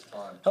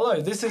Fine.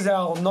 Hello, this is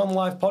our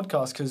non-live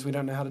podcast because we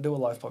don't know how to do a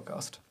live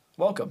podcast.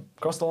 Welcome,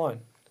 Cross the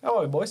Line. How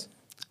are you, boys?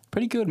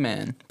 Pretty good,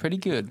 man. Pretty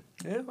good.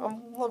 Yeah,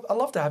 I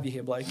love to have you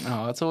here, Blake.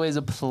 Oh, it's always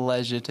a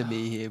pleasure to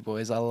be here,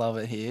 boys. I love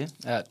it here.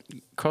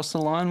 Cross the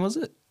Line, was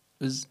it?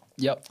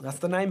 Yep. That's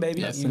the name,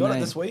 baby. That's you the got name.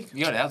 it this week.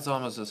 You got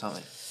Alzheimer's or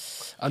something?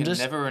 I can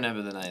never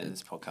remember the name of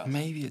this podcast.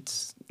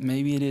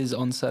 Maybe it is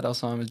onset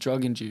Alzheimer's,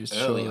 drug induced.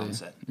 Early surely.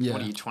 onset. Yeah.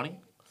 What are you, 20?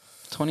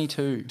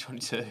 22.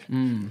 22.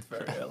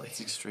 Very early. It's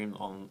extreme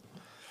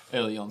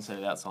early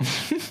onset of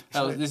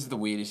Alzheimer's. This is the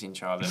weirdest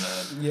intro I've ever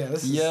heard. Yeah,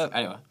 this is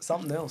Anyway.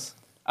 something else.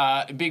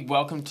 A big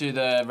welcome to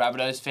the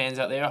Rabbitohs fans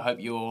out there. I hope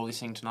you're all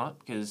listening tonight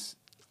because,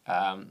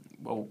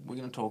 we're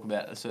going to talk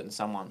about a certain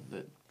someone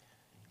that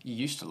you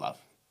used to love.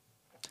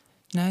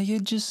 Now you're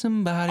just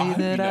somebody hope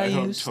that you know I who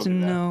I'm used to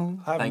talking about. know.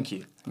 Thank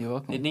you. You're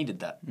welcome. It needed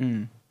that.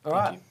 All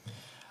right.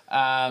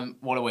 Thank you.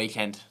 What a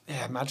weekend.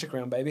 Yeah, magic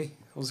round, baby.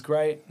 It was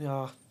great.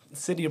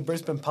 City of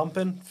Brisbane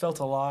pumping, felt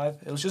alive.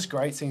 It was just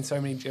great seeing so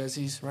many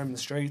jerseys roaming the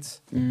streets.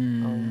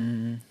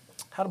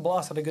 Had a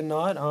blast, had a good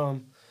night.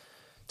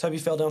 Toby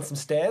fell down some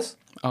stairs.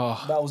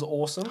 Oh, That was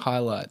awesome.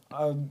 highlight.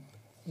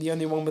 The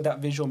only one with that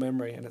visual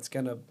memory, and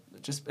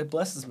it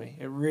blesses me.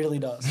 It really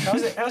does.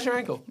 How's your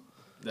ankle?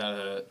 That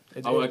hurt.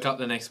 It I did. woke up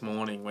the next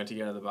morning, went to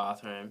go to the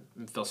bathroom,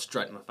 and fell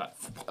straight in my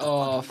face.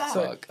 Oh, So,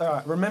 fuck. all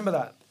right, remember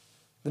that.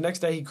 The next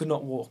day he could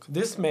not walk.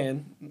 This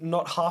man,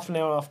 not half an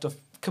hour after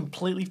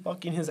completely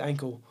fucking his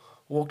ankle,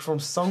 walked from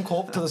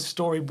Suncorp to the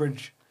Story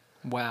Bridge.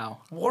 Wow.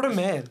 What a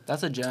man.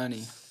 That's a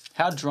journey.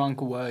 How drunk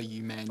were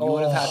you, man? You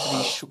would have had to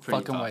be Pretty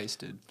fucking fucked.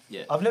 wasted.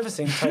 Yeah. I've never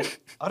seen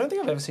I don't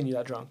think I've ever seen you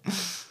that drunk.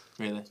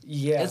 Really?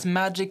 Yeah. It's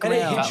magic And it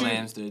round. hit Fat you,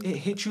 lambs, dude. It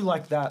hit you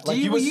like that.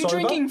 Like Were were you sober,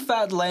 drinking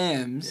fat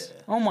lambs?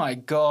 Yeah. Oh my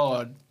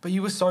god. but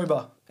you were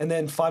sober. And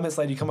then 5 minutes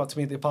later, you come up to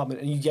me at the apartment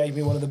and you gave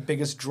me one of the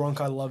biggest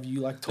drunk I love you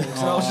like talks.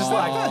 And I was just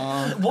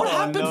like, what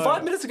happened? no.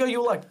 5 minutes ago,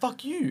 you were like,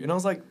 fuck you. And I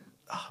was like,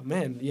 oh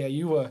man, yeah,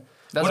 you were.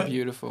 That's What-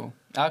 beautiful.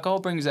 Alcohol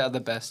brings out the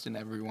best in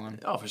everyone.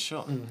 Oh, for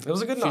sure. It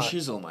was a good For night.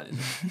 shizzle,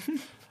 mate.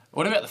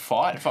 What about the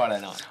fight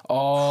Friday night?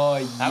 Oh,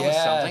 That was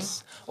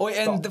yes. Oh,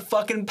 and the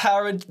fucking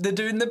the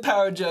dude in the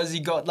para jersey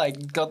got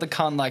the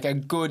cunt like a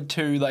good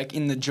two like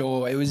in the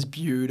jaw. It was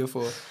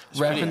beautiful.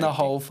 pretty Repping the hectic.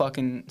 whole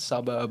fucking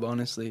suburb,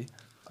 honestly.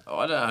 Oh,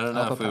 I don't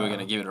know Upper if we were power. going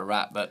to give it a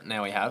rap, but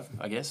now we have,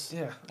 I guess.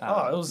 Yeah.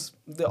 It was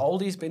the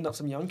oldies beating up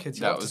some young kids.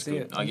 You That love to was see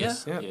good. it. I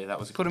guess. Yeah. Yeah, that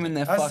was Put them in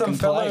their As fucking some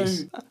fellow,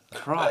 place.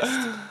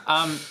 Christ.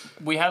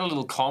 We had a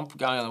little comp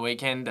going on the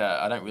weekend.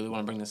 I don't really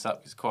want to bring this up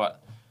because it's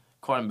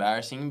quite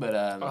embarrassing, but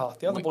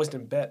the other boys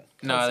didn't bet.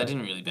 No, Can't they say.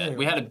 didn't really bet. Yeah.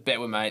 We had a bet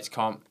with mates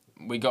comp.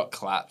 We got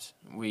clapped.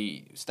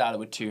 We started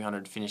with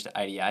 200, finished at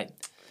 88.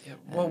 Yeah,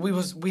 well,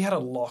 we had a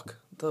lock.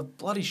 The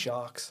bloody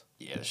Sharks.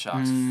 Yeah, the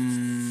Sharks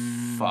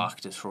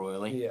fucked us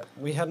royally. Yeah,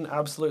 we had an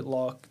absolute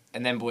lock.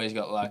 And then boys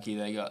got lucky.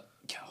 They got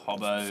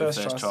Hobbo, first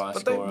try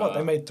But scorer.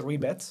 they made 3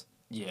 bets?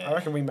 Yeah. I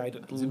reckon we made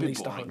at was a bit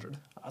least boring. 100.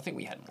 I think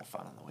we had more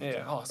fun on the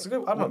weekend. Yeah, it's a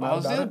good. I'm not mad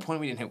was about the it. point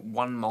we didn't hit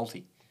one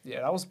multi.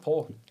 Yeah, that was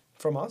poor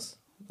from us.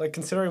 Like,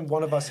 considering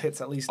one of us hits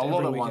at least A every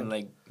lot of weekend.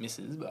 one-leg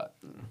misses, but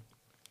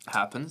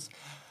happens.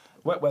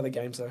 Wet weather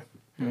games, though.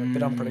 A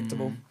bit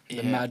unpredictable. The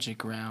Yeah.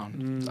 magic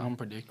round. It's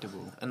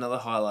unpredictable. Another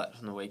highlight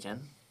from the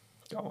weekend.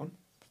 Go on.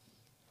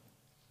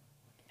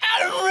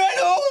 Adam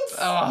Reynolds!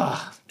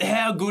 Oh,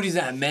 how good is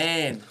that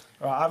man?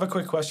 All right, I have a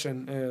quick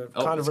question. Kind of it's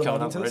coming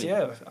relating up to this.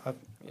 already.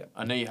 Yeah.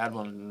 I knew you had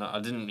one. No, I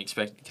didn't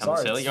expect it to come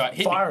Sorry, this early. it's All right,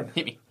 hit firing. me.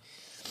 Hit me.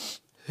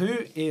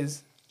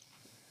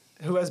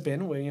 Who has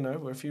been,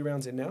 we're a few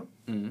rounds in now,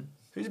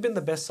 who's been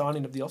the best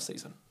signing of the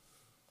off-season?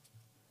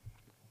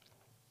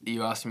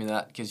 You asking me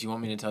that because you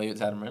want me to tell you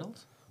it's Adam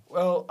Reynolds?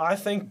 Well, I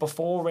think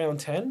before round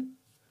 10,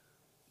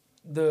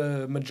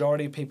 the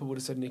majority of people would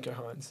have said Nico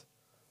Hines.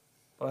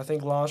 But I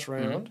think last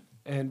round,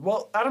 and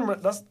well,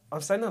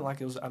 I'm saying that like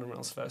it was Adam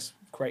Reynolds' first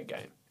great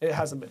game. It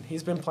hasn't been.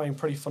 He's been playing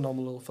pretty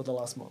phenomenal for the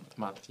last month.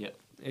 Yep.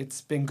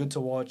 It's been good to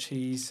watch.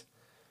 He's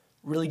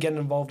really getting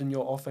involved in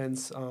your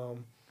offense.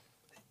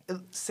 It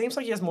seems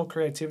like he has more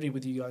creativity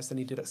with you guys than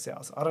he did at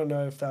South. I don't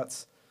know if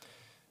that's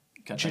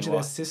Can I due tell to you their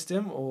why?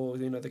 system or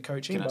the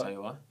coaching. Can I but tell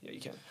you why? Yeah, you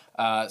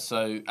can.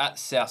 So at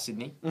South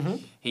Sydney,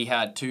 he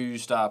had 2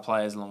 star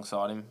players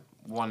alongside him.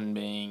 One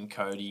being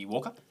Cody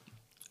Walker,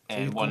 So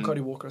you'd call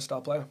Cody Walker a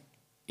star player.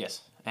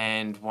 Yes,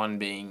 and one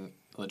being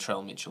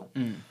Latrell Mitchell,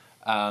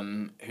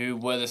 who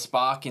were the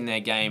spark in their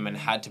game and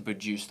had to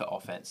produce the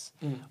offense.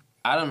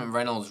 Adam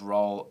Reynolds'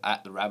 role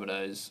at the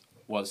Rabbitohs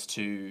was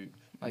to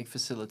Like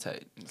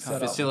facilitate.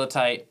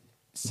 facilitate,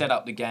 set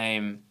up the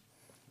game,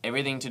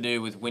 everything to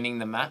do with winning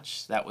the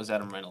match. That was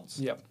Adam Reynolds.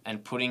 Yep.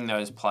 And putting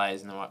those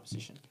players in the right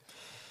position.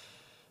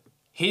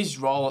 His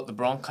role at the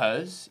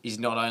Broncos is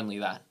not only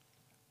that.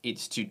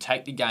 It's to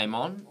take the game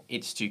on.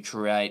 It's to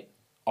create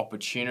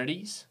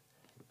opportunities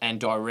and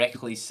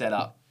directly set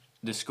up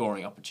the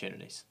scoring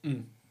opportunities.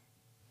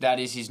 That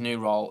is his new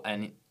role,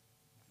 and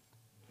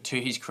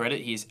to his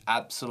credit, he is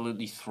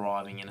absolutely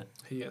thriving in it.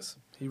 He is.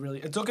 He really.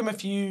 It took him a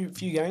few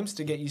games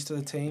to get used to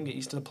the team, get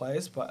used to the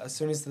players, but as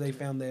soon as they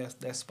found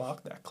their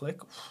spark, that click,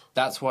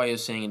 That's why you're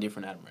seeing a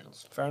different Adam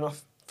Reynolds. fair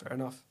enough.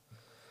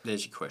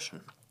 There's your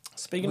question.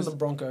 Speaking of the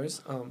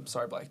Broncos,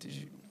 sorry, Blake, did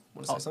you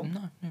want to say something?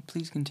 No,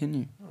 please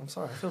continue. I'm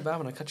sorry, I feel bad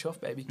when I cut you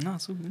off, baby. No,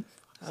 it's all good.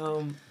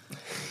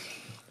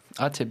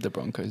 I I tipped the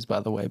Broncos, by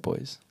the way,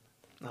 boys.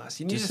 Nice.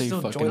 You need Just to so you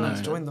still fucking know.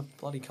 join the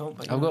bloody comp.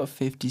 Like, I've got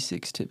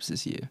 56 tips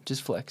this year.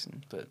 Just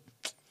flexing, but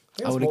think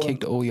I that's would have more than-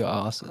 kicked all your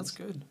asses. That's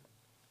good.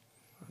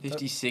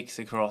 56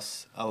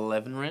 across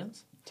 11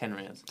 rounds? 10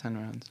 rounds. 10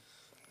 rounds.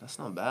 That's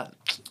not bad.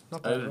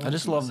 Not bad. Over. at I all.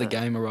 just love the 50%.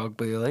 game of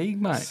rugby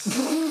league, mate.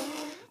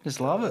 Just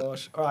love it.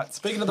 Gosh. All right,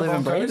 speaking of the Live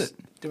and breathe Broncos,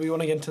 do we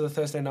want to get into the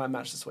Thursday night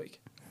match this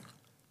week?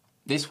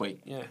 This week?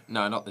 Yeah.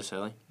 No, not this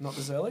early. Not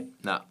this early?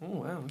 No. Oh,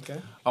 wow,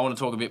 okay. I want to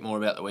talk a bit more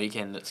about the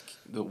weekend that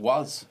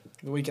was.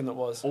 The weekend that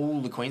was.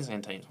 All the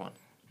Queensland teams won.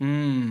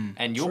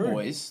 And your True.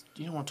 boys,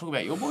 do you want to talk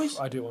about your boys?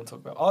 I do want to talk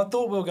about. I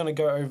thought we were going to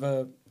go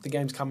over the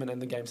games coming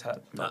and the games had.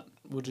 No. But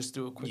we'll just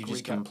do a quick You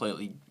just recap.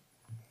 completely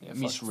Yeah,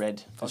 misread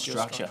the fuck your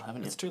structure,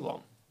 haven't you? It's too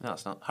long. No,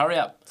 it's not. Hurry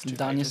up. It's too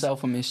Done pages.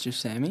 yourself a mischief,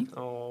 Sammy.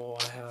 Oh,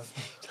 I have.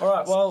 All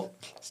right, well.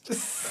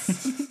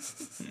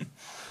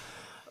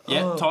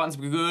 Yeah, Oh. Titans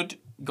were good.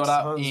 Got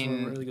up Titans were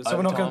in really good. So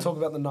we're not going overtime. to talk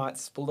about the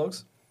Knights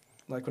Bulldogs?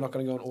 Like, we're not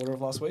going to go in order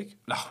of last week?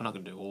 No, we're not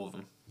going to do all of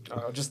them.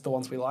 Just the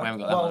ones we like. We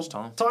haven't got that much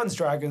time. Titans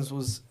Dragons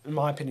was, in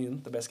my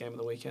opinion, the best game of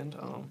the weekend.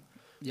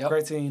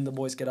 Great seeing the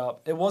boys get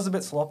up. It was a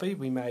bit sloppy.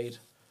 We made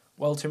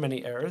well too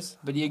many errors.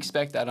 But you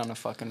expect that on a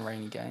fucking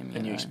rainy game,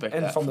 And you know? expect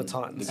And that from the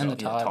Titans. And the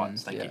Titans,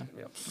 Titans, thank yeah. you.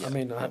 Yep. Yeah. I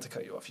mean, I had to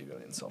cut you off. You got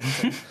to insult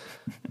me.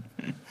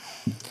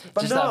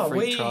 But Just no, that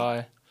free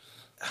try.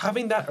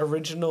 having that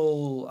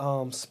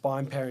original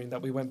spine pairing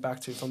that we went back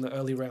to from the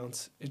early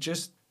rounds, it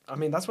just, I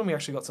mean, that's when we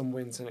actually got some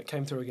wins, and it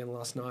came through again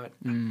last night.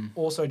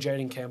 Also,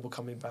 Jaden Campbell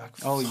coming back.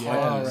 Oh, yeah. I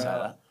Far didn't say out.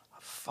 that.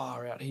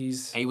 Far out.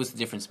 He's He was the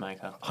difference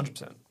maker.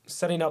 100%.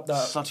 Setting up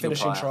that Such a good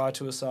finishing player. try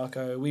to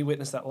Osako. We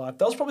witnessed that live.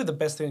 That was probably the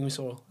best thing we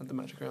saw at the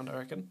Magic Round, I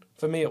reckon.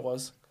 For me, it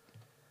was.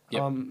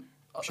 Yep.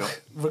 Sure.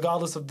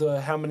 Regardless of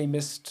how many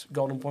missed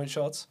golden point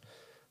shots,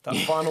 that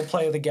final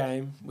play of the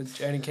game with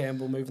Jaden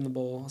Campbell moving the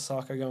ball,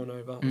 Osako going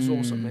over, it was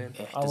awesome, man.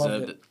 Yeah, I loved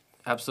deserved it. it.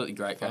 Absolutely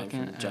great game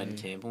from Fucking Jaden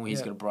A. Campbell. He's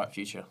Yeah. got a bright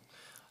future.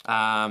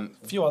 A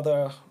few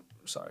other,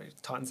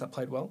 Titans that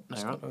played well. No,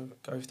 Just right. gonna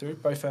go through.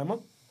 Bo Firma,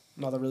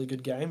 another really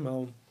good game.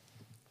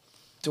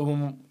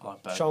 Doing, I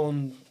like both.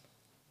 showing,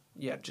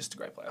 just a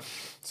great player.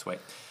 Sweet.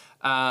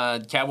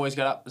 Cowboys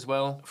got up as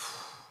well.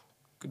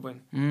 Good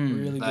win. Mm.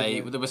 Really They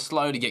good win. were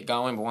slow to get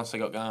going, but once they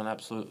got going,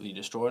 absolutely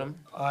destroyed them.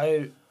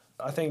 I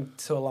think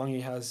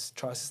Tuolangi has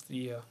tries of the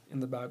year in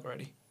the bag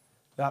already.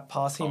 That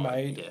pass he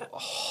made, Yeah.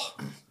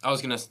 I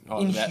was about to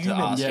Inhuman.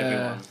 ask Yeah.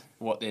 everyone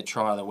what their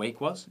try of the week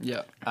was.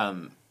 Yeah.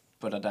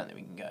 But I don't think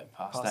we can go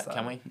past Past that, that.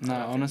 can we? No,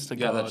 honest to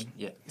Yeah, God.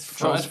 yeah. It's It's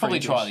probably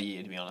freakish. try of the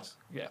year, to be honest.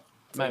 yeah.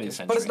 Maybe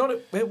the But it's century.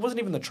 not. It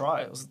wasn't even the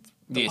try. It was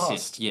The pass.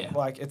 assist, yeah.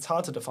 Like, it's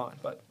hard to define,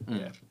 but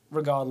yeah.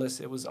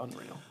 Regardless, it was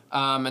unreal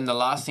And the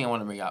last thing I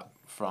want to bring up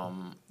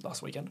from,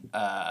 last weekend.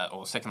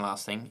 or second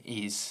last thing,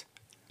 is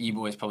you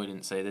boys probably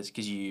didn't see this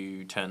because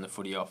you turned the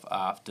footy off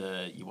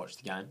after you watched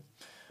the game.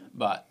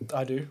 But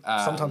I do.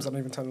 Sometimes I don't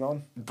even turn it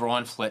on.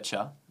 Brian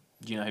Fletcher,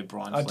 do you know who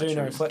Brian I Fletcher do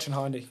know is? Fletch and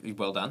Hindy.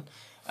 Well done.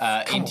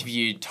 on.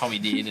 Interviewed Tommy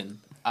Dearden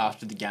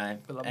after the game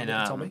We love a bit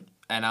of Tommy.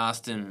 and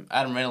asked him.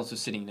 Adam Reynolds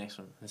was sitting next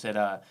to him and said,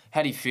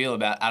 "How do you feel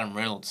about Adam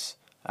Reynolds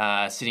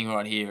sitting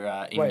right here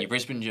in Wait. your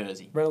Brisbane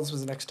jersey?" Reynolds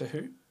was next to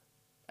who?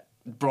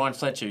 Brian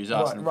Fletcher was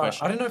asking the Right.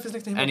 question, I didn't know if it's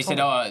next to him. and or he said,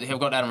 Tommy. "Oh, I've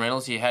got Adam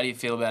Reynolds here. How do you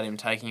feel about him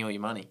taking all your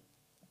money?"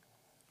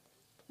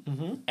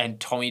 And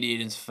Tommy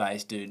Dearden's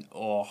face, dude.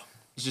 Oh,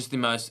 it's just the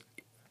most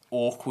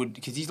awkward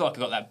because he's like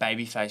got that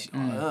baby face.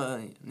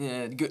 Oh,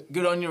 yeah,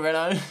 good on you,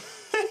 Reno.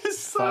 It's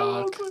so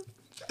Fuck. awkward.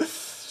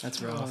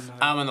 That's rough. Oh,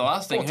 no. And the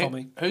last thing, Poor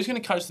Tommy. who's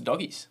going to coach the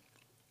doggies?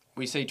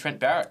 We see Trent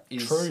Barrett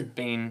True.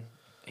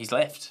 he's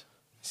left.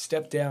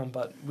 Stepped down,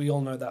 but we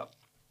all know that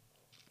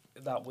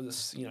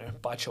was,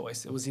 by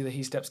choice. It was either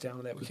he steps down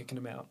or they were kicking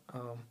him out.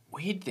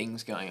 Weird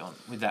things going on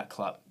with that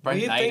club. Brent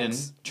Weird Naden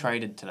things?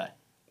 traded today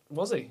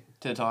Was he?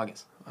 to the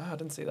Tigers. Oh, I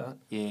didn't see that.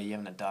 Yeah, you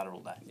haven't had data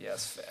all day. Yeah,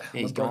 it's fair. Yeah,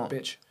 he's I'm a broke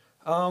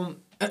gone.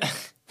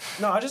 bitch.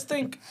 No, I just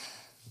think,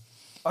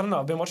 I don't know.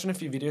 I've been watching a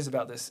few videos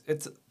about this.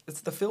 It's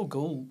the Phil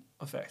Gould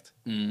effect.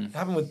 It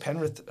happened with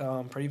Penrith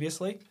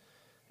previously,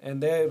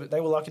 and they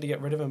were lucky to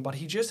get rid of him. But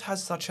he just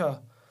has such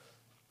a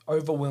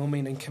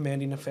overwhelming and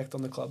commanding effect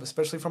on the club,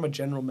 especially from a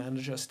general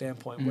manager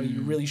standpoint, where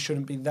you really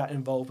shouldn't be that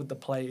involved with the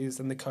players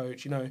and the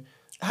coach.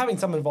 Having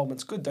some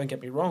involvement's good. Don't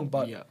get me wrong,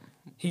 but Yeah.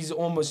 he's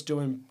almost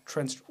doing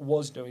Trent's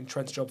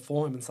job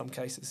for him in some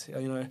cases.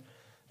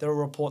 There were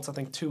reports I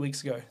think 2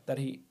 weeks ago that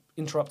he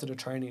interrupted a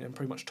training and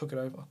pretty much took it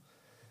over.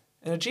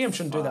 And a GM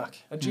shouldn't do that. Fuck.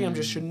 A GM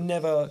just should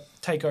never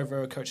take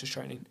over a coach's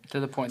training. To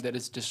the point that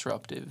it's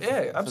disruptive. Yeah, for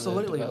their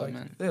absolutely.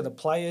 development. The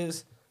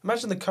players.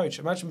 Imagine the coach.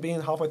 Imagine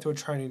being halfway through a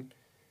training,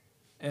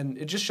 and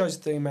it just shows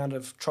the amount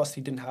of trust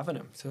he didn't have in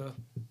him to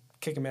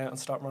kick him out and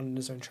start running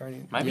his own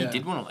training. Maybe Yeah. he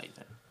did want to leave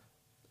then.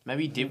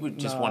 Maybe he did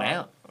just want Nah.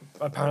 out.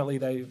 Apparently,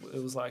 it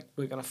was like,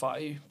 we're going to fire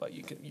you, but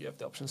you have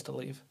the options to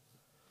leave.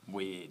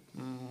 Weird.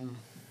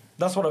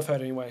 That's what I've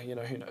heard anyway.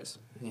 Who knows?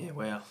 Yeah,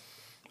 wow.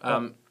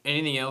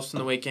 Anything else on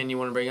the weekend you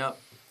want to bring up?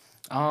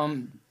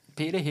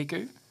 Peter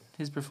Hiku,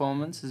 his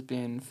performance has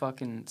been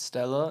fucking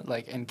stellar,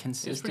 and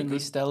consistently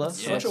good. stellar.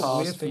 It's for such the a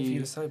past weird thing for you few-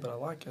 to say, but I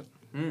like it.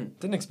 Mm.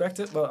 Didn't expect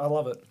it, but I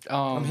love it.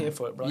 I'm here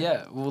for it, bro.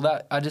 Yeah,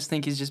 well, I just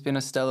think he's just been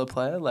a stellar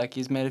player.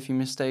 He's made a few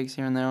mistakes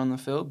here and there on the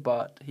field,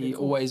 but he Yeah,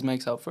 cool. always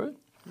makes up for it.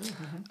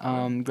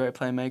 Great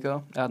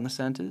playmaker out in the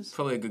centres.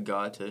 Probably a good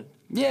guy too.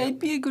 Yeah, he'd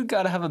be a good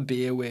guy to have a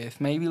beer with.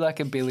 Maybe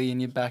a Billy in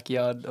your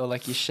backyard or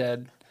your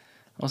shed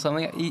or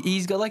something.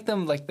 He's got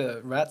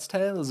the rat's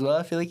tail as well.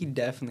 I feel like he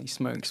definitely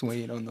smokes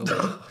weed on the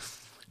league.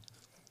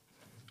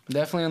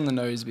 Definitely on the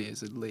nose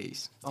beers at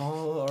least. Oh,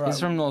 all right. He's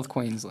from North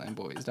Queensland,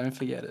 boys. Don't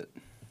forget it.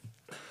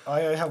 I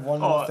have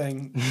one more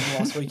thing from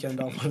last weekend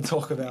I want to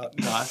talk about.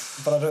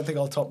 Nice. But I don't think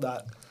I'll top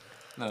that.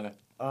 No.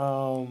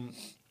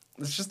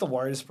 It's just the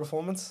Warriors'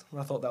 performance.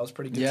 I thought that was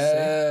pretty good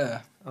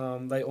Yeah. to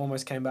see. They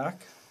almost came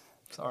back.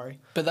 Sorry.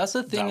 But that's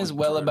the thing That as was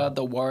well brutal. about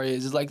the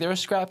Warriors. Is they're a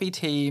scrappy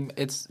team.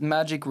 It's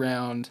Magic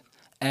Round.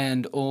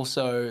 And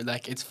also,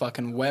 it's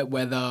fucking wet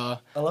weather.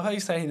 I love how you're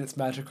saying it's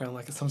Magic Round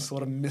like it's some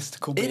sort of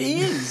mystical It being.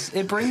 is.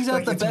 It brings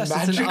out the It's best.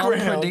 It's Magic Round.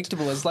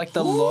 unpredictable. It's like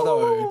the lotto.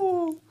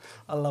 Ooh,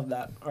 I love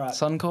that. All right.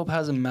 Suncorp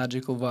has a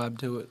magical vibe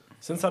to it.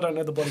 Since I don't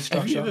know the body Have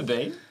structure, you ever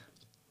been?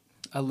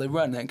 I live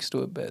right next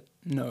to it, but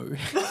no.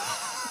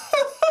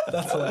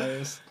 that's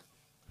hilarious.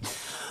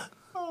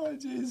 Oh,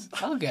 jeez.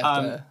 I'll get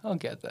there. I'll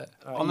get there.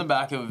 All right, On the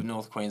back of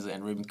North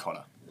Queensland, Ruben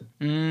Cotter.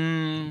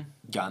 Mm,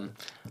 Gun.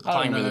 I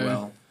Playing don't really know.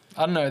 well.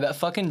 I don't know. That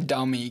fucking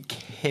dummy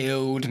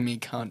killed me,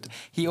 cunt.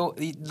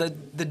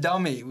 The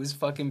dummy was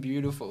fucking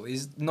beautiful.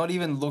 He's not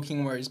even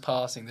looking where he's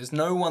passing. There's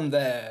no one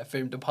there for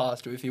him to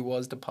pass to if he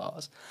was to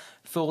pass.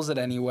 Fills it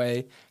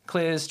anyway.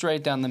 Clears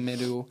straight down the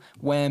middle.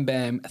 Wham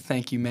bam.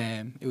 Thank you,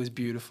 ma'am. It was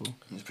beautiful.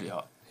 He's pretty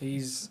hot.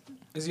 is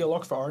he a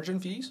lock for Origin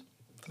for you?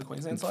 For the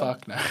Queensland side?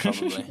 Fuck no.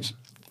 Probably.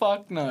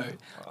 Fuck no.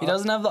 He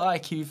doesn't have the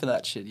IQ for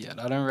that shit yet.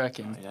 I don't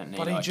reckon. You don't need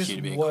But he IQ just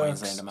to be a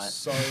works Queenslander, mate.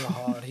 so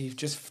hard.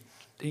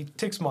 He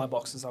ticks my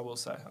boxes, I will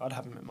say. I'd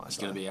have him in my He's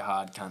side. going to be a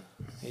hard cunt.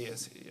 He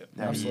is. Yeah,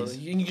 No, he absolutely. is.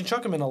 You can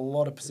chuck him in a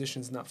lot of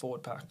positions in that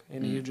forward pack,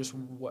 and he'll just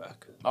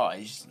work. Oh,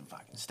 he's just a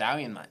fucking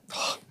stallion, mate.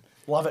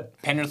 Love it.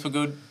 Penrith were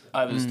good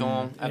over the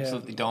Storm.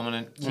 Absolutely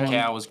dominant. Yeah.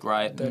 Kikau was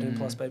great. 13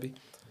 plus, baby.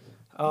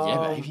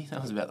 Yeah, baby.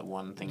 That was about the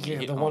one thing you Yeah,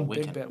 hit the on one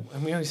weekend. big bet.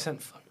 And we only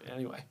sent...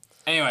 Anyway.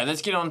 Anyway,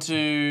 let's get on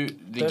to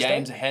the Thursday?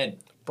 games ahead.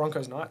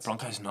 Broncos Knights.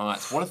 Broncos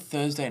Knights. What a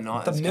Thursday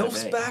night The it's gonna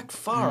MILF's be. back.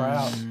 Far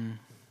out.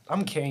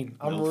 I'm keen.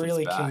 I'm MILF is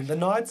really back. keen. The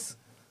Knights,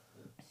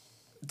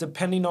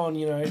 depending on,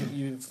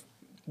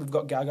 we've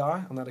got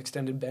Gagai on that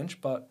extended bench,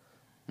 but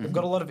we've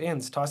got a lot of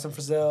ends. Tyson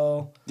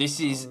Frizzell. This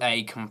is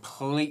a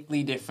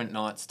completely different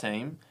Knights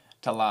team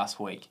to last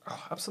week.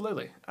 Oh,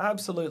 absolutely.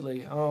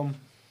 Absolutely.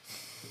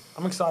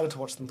 I'm excited to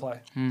watch them play.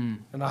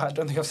 And I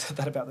don't think I've said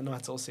that about the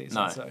Knights all season.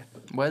 No. So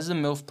Where's the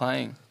MILF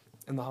playing?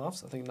 in the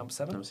halves, I think number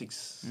 7. Number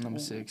 6. Number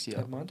 6, yeah.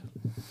 Never mind.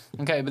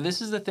 Okay, but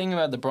this is the thing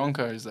about the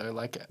Broncos, though.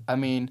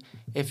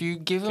 If you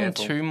give them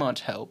Careful. too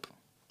much help,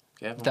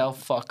 Careful. they'll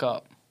fuck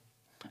up.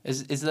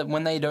 Is that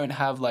when they don't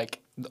have,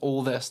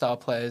 all their star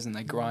players and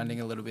they're grinding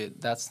a little bit,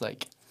 that's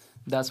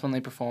when they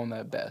perform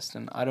their best.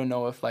 And I don't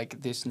know if,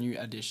 this new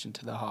addition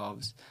to the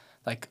halves,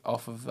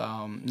 off of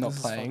not This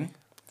is playing.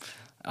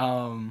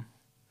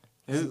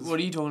 What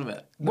are you talking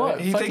about? What?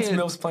 No, he thinks Fucking-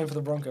 Mills playing for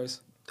the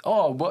Broncos.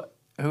 Oh, what?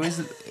 Who is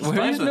it? Who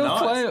playing is for the Mill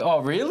Knights. playing? Oh,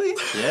 really?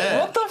 Yeah.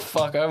 What the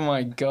fuck? Oh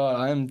my god,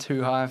 I am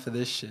too high for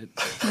this shit.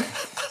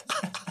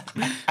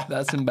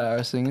 That's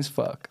embarrassing as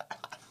fuck.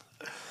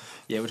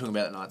 Yeah, we're talking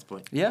about the Knights,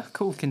 boy. Yeah,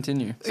 cool.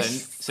 Continue.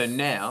 So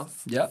now,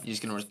 Yep. you're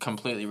just going to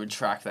completely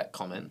retract that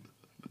comment.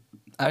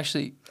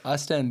 Actually, I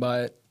stand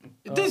by it.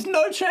 There's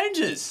no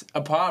changes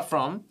apart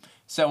from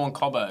Selwyn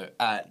Cobbo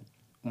at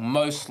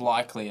most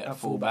likely at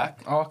fullback.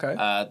 Oh,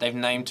 okay. They've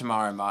named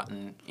Tamara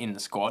Martin in the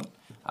squad,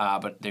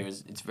 but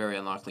it's very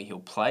unlikely he'll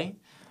play.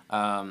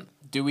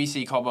 Do we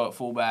see Cobbo at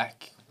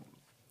fullback?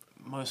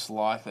 Most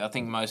likely. I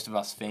think most of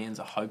us fans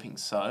are hoping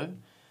so.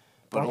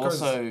 But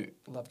Broncos also,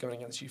 love going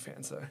against you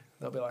fans, though.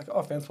 They'll be like,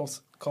 oh, fans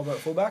wants Colbert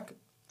fullback.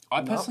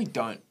 I personally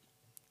don't.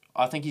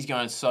 I think he's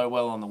going so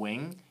well on the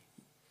wing.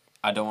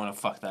 I don't want to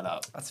fuck that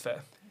up. That's fair.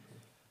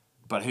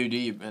 But who do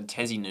you...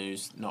 Tessie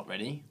News, not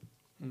ready.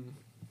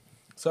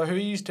 So who are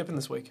you tipping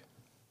this week?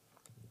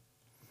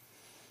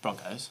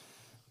 Broncos.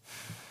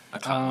 I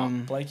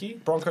can't. Blakey?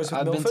 Broncos with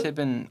I've been Milford?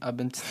 tipping.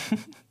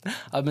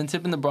 I've been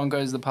tipping the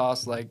Broncos the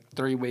past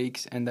 3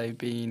 weeks, and they've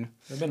been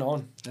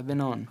on.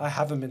 on. I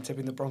haven't been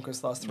tipping the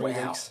Broncos the last 3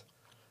 Wow. weeks.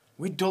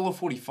 We're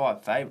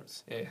 $1.45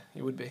 favourites. Yeah,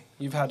 you would be.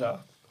 You've had,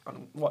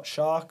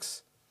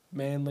 Sharks,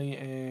 Manly,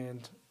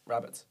 and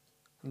Rabbits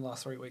in the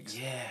last 3 weeks.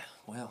 Yeah,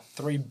 well.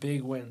 3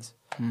 big wins.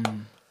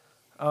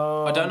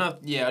 I don't know.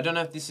 I don't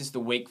know if this is the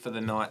week for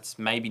the Knights.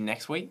 Maybe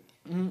next week.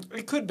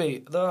 It could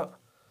be.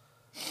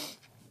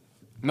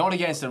 Not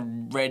against a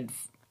red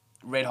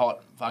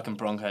hot fucking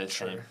Broncos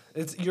team.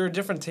 You're a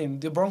different team.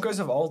 The Broncos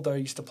of old, though,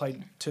 used to play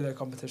to their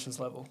competition's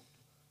level.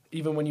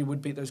 Even when you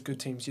would beat those good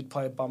teams, you'd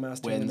play a bum-ass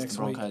team the When's next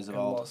the week Broncos of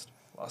and old? lost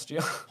last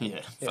year.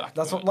 Yeah, Yeah, fuck.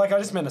 that's what. I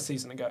just meant a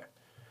season ago.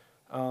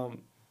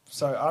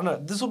 So I don't know.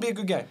 This will be a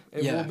good game.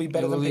 It will be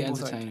better it will than be people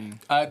think.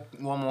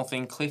 entertaining. One more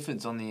thing.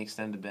 Clifford's on the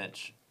extended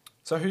bench.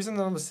 So who's in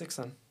the number 6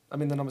 then? I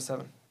mean the number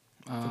 7.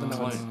 the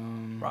Knights.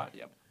 Right.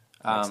 Yep.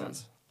 Makes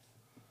sense.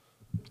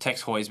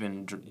 Tex Hoy's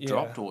been Yeah.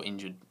 dropped or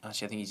injured.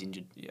 Actually, I think he's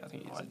injured. Yeah, I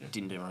think he's I injured.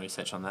 didn't do my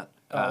research on that.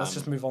 Let's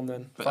just move on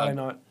then. but, Friday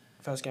night,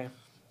 first game.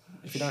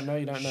 If you don't know,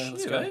 you don't know.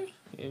 Let's shit, go. eh?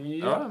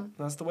 Yeah, Alright.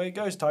 that's the way it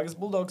goes. Tigers,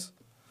 Bulldogs.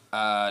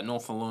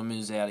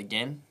 Norfolumu's out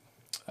again.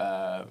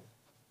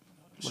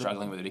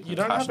 Struggling with a big You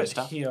don't have concussion it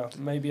stuff. here.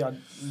 Maybe I.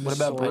 What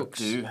about missaw it. I Brooks?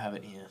 do have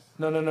it here.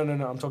 No.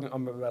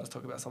 I'm about to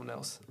talk about something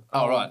else.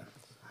 Oh, right.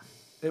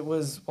 It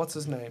was what's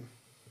his name?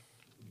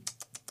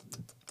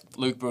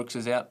 Luke Brooks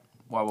is out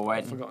while we're I've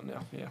waiting. forgotten now.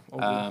 Yeah.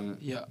 all good.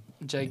 Yeah,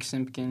 Jake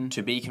Simpkin.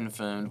 To be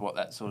confirmed what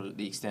that sort of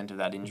the extent of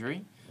that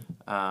injury.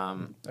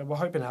 We're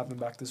hoping to have him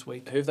back this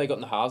week. Who have they got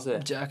in the halves there?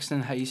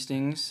 Jackson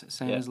Hastings,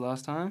 same Yeah. as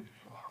last time.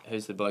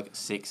 Who's the bloke at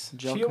 6?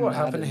 Jock Hear what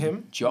happened to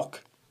him?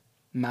 Jock.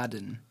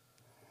 Madden.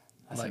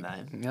 That's a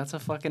name. That's a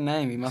fucking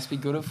name. He must be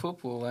good at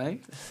football, eh?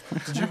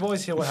 Did you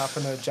boys hear what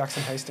happened to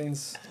Jackson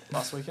Hastings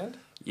last weekend?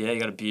 Yeah, he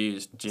got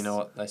abused. Do you know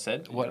what they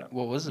said? What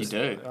was You it?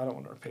 do. I don't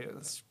want to repeat it.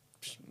 It's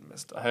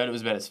messed I up. heard it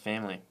was about his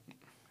family.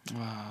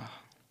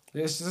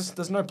 It's just,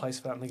 there's no place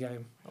for that in the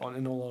game.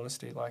 In all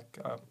honesty,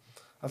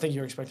 I think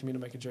you're expecting me to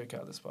make a joke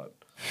out of this, but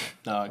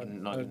No, I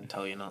can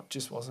tell you not.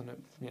 just wasn't it.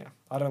 Yeah,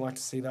 I don't like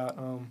to see that.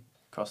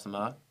 Cross the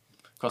mark.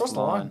 Cross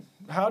the line.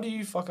 How do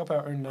you fuck up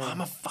our own name?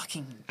 I'm a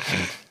fucking...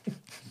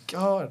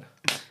 God.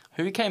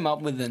 Who came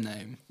up with the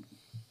name?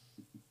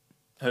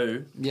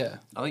 Who? Yeah.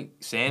 I think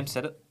Sam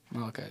said it.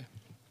 Okay.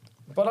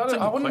 But That's a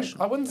good I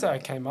question. wouldn't say I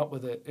came up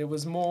with it. It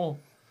was more,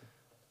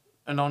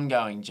 An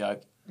ongoing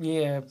joke.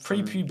 yeah,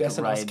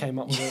 prepubescent us grade. came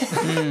up with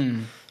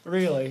it.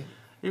 Really.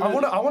 I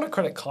want to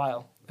credit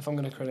Kyle if I'm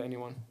going to credit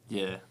anyone.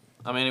 Yeah.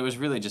 I mean, it was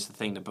really just a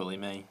thing to bully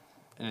me.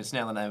 And it's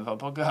now the name of our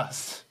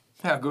podcast.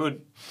 How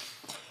good.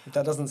 If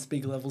that doesn't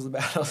speak levels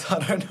about us, I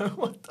don't know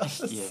what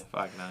does. Yeah,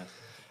 fuck no.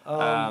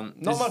 Not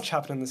this- much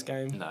happened in this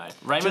game. No.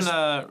 Raymond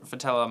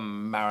Fatella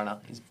Mariner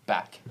is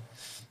back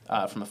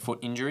from a foot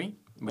injury,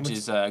 which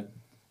is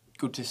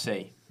good to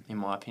see, in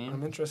my opinion.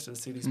 I'm interested to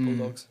see these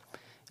Bulldogs.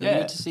 It'd be Yeah.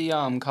 good to see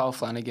Carl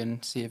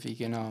Flanagan, see if he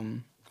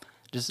can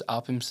just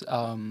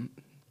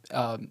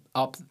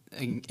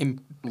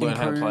Learn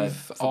how to play improve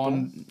football?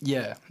 on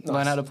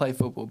learn how to play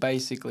football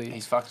basically.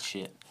 He's fucking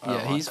shit. I Yeah,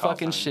 don't like he's Carl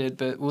fucking Flanagan. shit,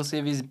 but we'll see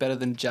if he's better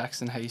than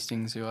Jackson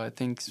Hastings, who I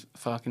think's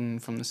fucking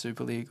from the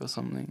Super League or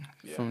something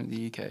from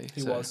the UK.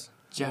 He so. was.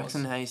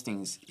 Jackson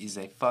Hastings is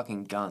a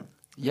fucking gun.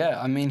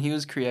 Yeah, I mean, he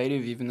was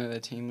creative even though their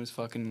team was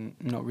fucking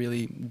not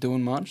really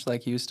doing much.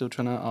 Like, he was still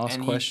trying to ask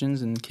And he-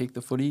 questions and kick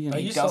the footy. And Are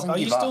He you, doesn't are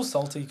you give still up.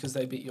 salty because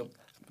they beat your...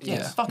 Yeah, Yeah,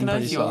 it's fucking I'm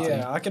oath pretty you are. salty.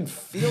 Yeah, I can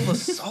feel the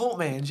salt,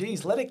 man.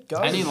 Jeez, let it go.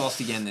 And you lost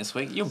again this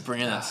week. You're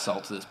bringing that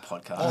salt to this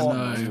podcast. Oh,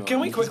 no. Can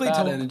we quickly Bad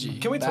talk? energy.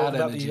 Can we Bad talk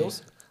about energy. the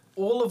Eels?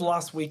 All of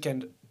last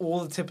weekend, all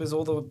the tippers,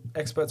 all the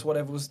experts,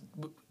 whatever,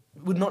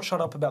 would not shut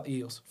up about the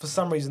Eels. For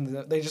some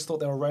reason, they just thought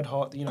they were red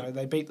hot. You know,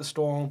 they beat the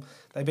Storm,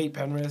 they beat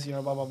Penrith. You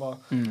know, blah blah blah.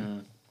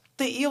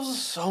 The Eels are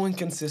so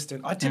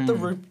inconsistent. I tipped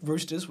the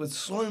Roosters with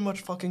so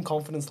much fucking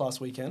confidence last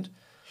weekend.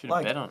 Should have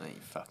like- bet on it,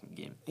 you fucking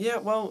gimp. Yeah,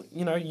 well,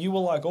 you know, you were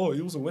like, oh,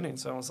 Eels are winning.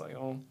 So I was like,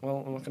 oh, well,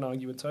 I'm not going to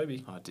argue with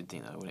Toby. I did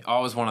think they would. I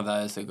was one of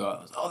those that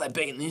got, they're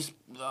beating this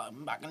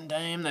fucking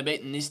team, they're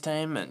beating this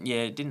team, and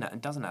yeah,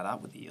 it doesn't add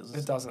up with the Eels.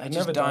 It doesn't. They It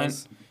just never don't.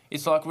 does.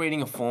 It's like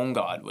reading a form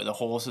guide where the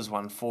horses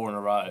won 4 in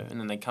a row, and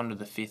then they come to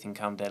the 5th and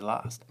come dead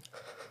last.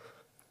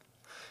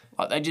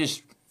 Like, they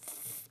just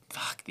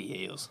fuck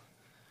the Eels.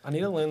 I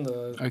need to learn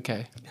the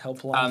Okay.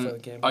 helpline for the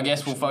game. I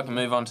guess we'll fucking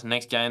move on to the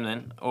next game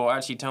then. Or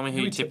actually, tell me who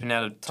Who you're we tip? tipping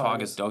out of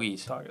Tigers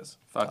Doggies. Tigers.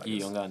 Fuck Tigers.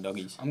 you, I'm going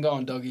Doggies. I'm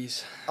going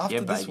doggies. After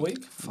Yeah, this baby.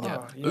 week? Fuck,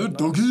 Yeah. yeah, nice.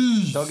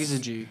 Doggies! Doggies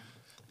are due.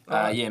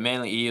 Yeah,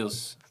 Manly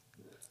Eels.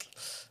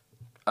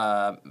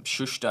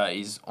 Schuster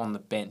is on the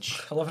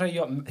bench. I love how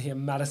you got here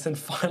Madison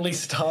finally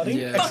starting.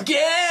 Yeah. Fuck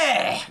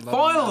yeah! Love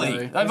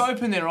Finally! it, They've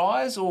opened their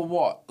eyes or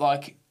what?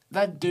 Like,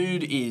 that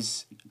dude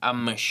is a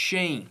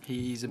machine.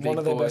 He's a big One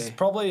of their boy. best,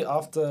 probably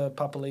after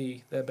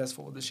Papali, their best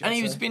forward this year. And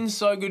I'd he's say. been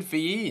so good for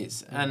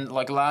years. And,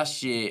 like,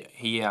 last year,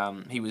 he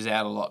was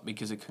out a lot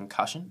because of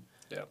concussion.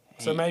 Yeah.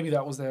 So maybe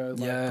that was their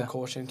Yeah.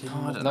 precaution. Keeping I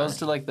him don't That was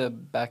to like the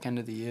back end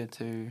of the year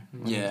too.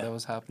 When Yeah. that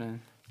was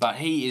happening. But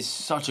he is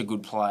such a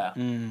good player.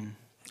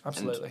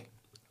 Absolutely.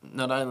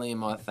 Not only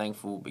am I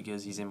thankful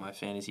because he's in my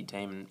fantasy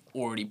team and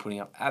already putting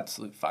up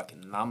absolute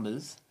fucking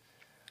numbers.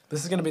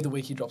 This is going to be the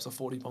week he drops a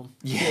 40 bomb.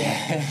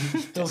 Yeah.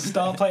 He'll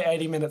start, play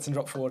 80 minutes and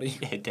drop 40.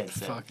 Yeah, dead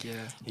set. Fuck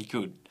yeah. He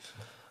could.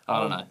 I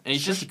don't know. And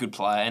he's just a good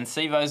player. And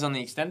Sivo's on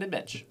the extended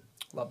bench.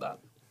 Love that.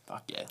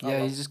 Fuck yeah.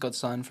 Yeah, he's just got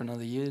signed for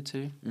another year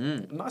too.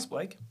 Nice,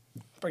 Blake.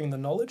 Bringing the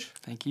knowledge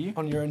Thank you.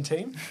 on your own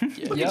team. Yeah.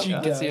 Yep, you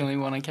that's go. the only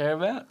one I care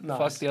about. Nice.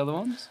 Fuck the other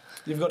ones.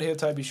 You've got here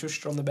Toby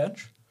Schuster on the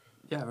bench.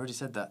 Yeah, I already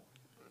said that.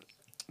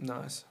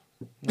 Nice.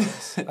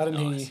 Nice. I didn't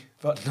hear Nice. you,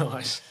 but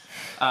nice.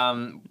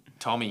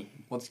 Tommy.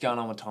 What's going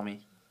on with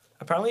Tommy?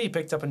 Apparently he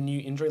picked up a new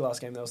injury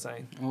last game, they were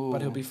saying. Ooh.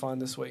 But he'll be fine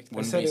this week. They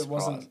Wouldn't said be it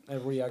wasn't a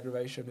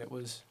re-aggravation, it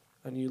was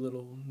a new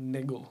little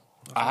niggle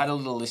I had a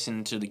little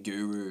listen to the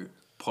Guru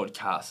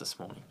podcast this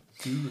morning.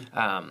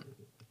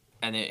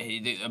 And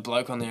a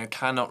bloke on there, I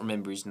cannot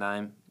remember his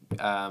name, and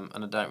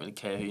I don't really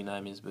care who your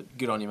name is, but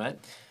good on you, mate.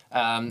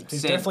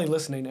 He's definitely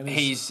listening, and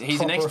he's he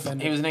was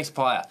an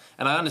ex-player,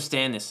 and I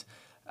understand this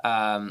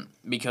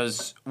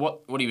because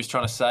what he was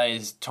trying to say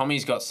is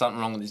Tommy's got something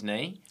wrong with his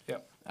knee.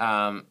 Yep.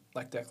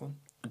 Like Declan.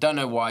 I don't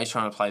know why he's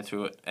trying to play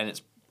through it, and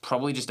it's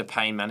probably just a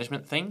pain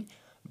management thing,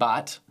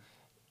 but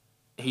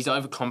he's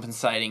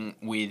overcompensating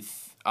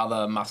with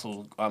other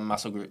muscle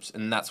groups,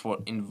 and that's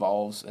what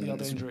involves and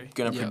other is injury.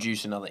 going to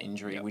produce another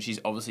injury, which he's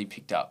obviously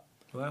picked up.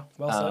 Well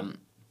said.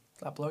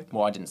 That bloke.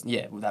 Well, I didn't.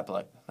 Yeah, with that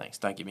bloke. Thanks.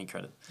 Don't give me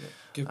credit. Yeah.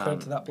 Give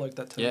credit to that bloke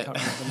that can't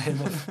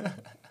remember the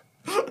name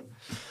of.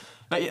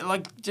 But yeah,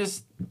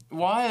 just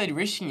why are they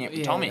risking it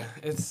with Tommy?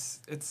 It's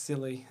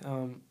silly.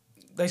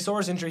 They saw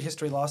his injury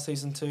history last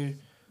season too.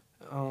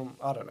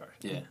 I don't know.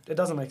 Yeah. It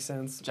doesn't make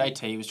sense.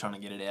 JT was trying to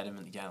get it out of him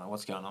at the game. Like,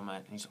 what's going on, mate?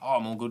 And he's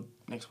I'm all good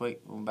next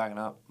week. We're backing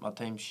up. My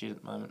team's shit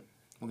at the moment.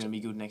 We're going to be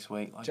good next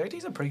week. Like,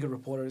 JT's a pretty good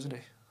reporter, isn't he?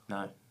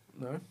 No.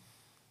 No?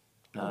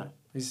 No.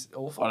 He's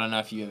awful. I don't know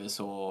if you ever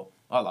saw...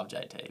 I love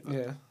JT. But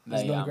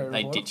Yeah.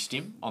 they ditched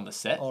him on the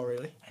set. Oh,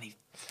 really? And he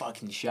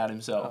fucking shot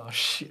himself. Oh,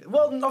 shit.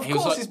 Well, of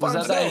course he's Was part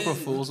that of the April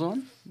Fool's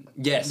one?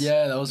 Yes.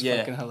 Yeah, that was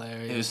fucking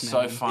hilarious. It was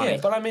man. so funny. Yeah,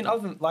 but I mean,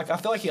 other than, I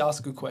feel like he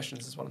asks good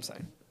questions, is what I'm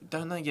saying.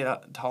 Don't they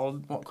get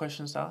told what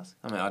questions to ask?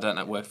 I mean, I don't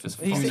know. Work for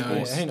He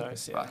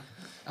knows, yeah.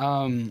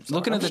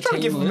 Looking at the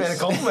trying to give team him a man a list.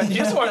 compliment. You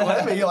just won't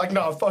let me. You're like,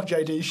 no, fuck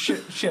JT,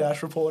 shit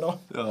ass reporter.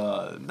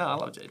 No, I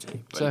love JT.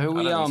 So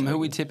who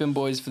we tipping,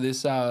 boys, for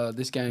this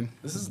game?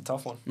 This is a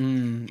tough one.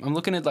 I'm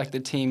looking at the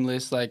team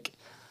list,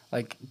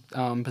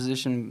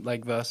 position,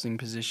 versing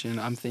position.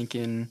 I'm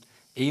thinking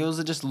Eels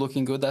are just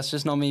looking good. That's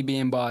just not me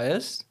being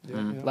biased.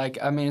 Yeah.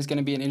 It's going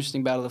to be an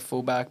interesting battle of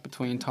fullback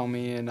between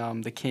Tommy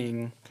and the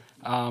King.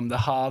 The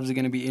halves are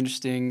going to be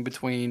interesting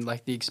between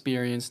the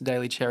experienced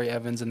Daly Cherry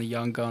Evans and the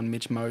young gun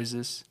Mitch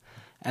Moses.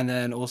 And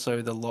then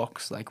also the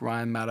locks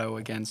Ryan Maddow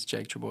against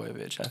Jake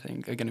Trebojevic, I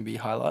think, are going to be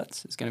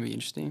highlights. It's going to be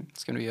interesting.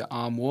 It's going to be an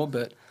arm war,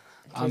 but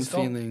I'm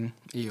feeling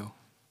Eel.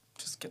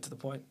 Just get to the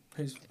point.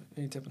 Who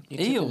you tipping?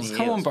 Eels,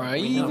 come on, bro.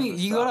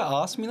 You got to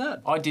ask me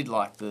that. I did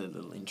like the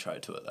little intro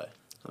to it, though.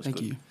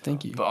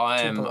 Thank you. But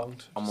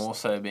I'm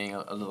also being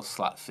a little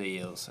slut for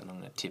Eels, and I'm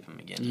going to tip them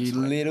again. You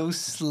little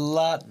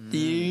slut,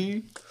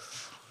 you.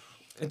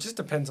 It just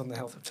depends on the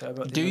health of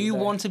Turbo. Do you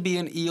want to be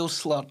an Eel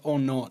slut or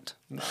not?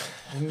 No,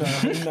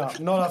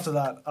 not after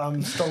that.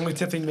 I'm strongly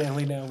tipping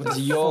Manly now. It's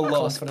your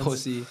loss,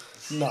 pussy.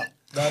 No,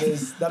 that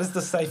is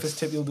the safest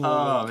tip you'll do.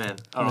 Oh, man.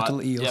 All right.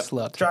 Little Eel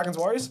slut. Dragons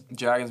Warriors?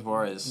 Dragons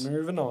Warriors.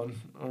 Moving on.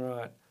 All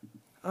right.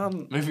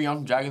 Moving on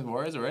from Dragons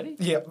Warriors already?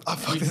 Yep. I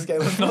fuck this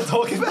game. Let's not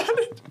talk about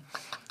it.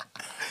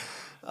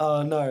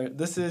 No,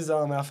 this is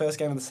our first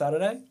game of the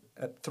Saturday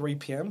at 3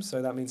 p.m,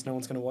 so that means no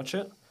one's going to watch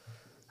it.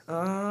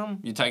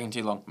 You're taking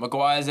too long.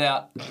 Maguire's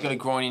out. He's got a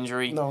groin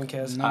injury. No one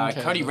cares.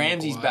 Cody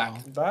Ramsey's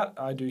back. That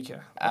I do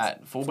care.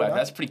 At fullback.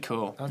 That's pretty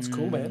cool. That's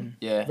cool, man.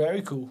 Yeah.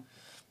 Very cool.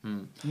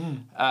 For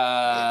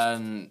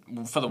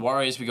the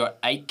Warriors, we got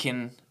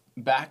Aitken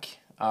back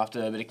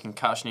after a bit of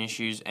concussion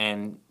issues,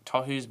 and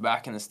Tohu's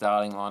back in the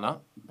starting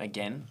lineup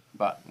again.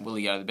 But will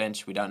he go to the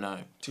bench? We don't know.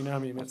 Do you know how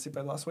many minutes he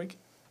played last week?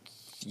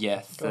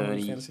 Yeah, Going on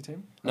 30. the fantasy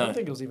team? No. I don't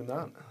think it was even that.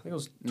 I think it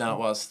was. No, it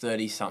was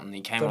 30 something.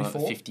 He came on at the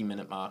 34?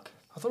 50-minute mark.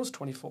 I thought it was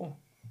 24.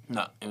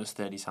 No, it was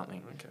 30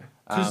 something. Okay.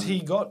 Because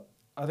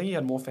I think he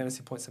had more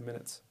fantasy points than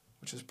minutes,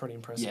 which is pretty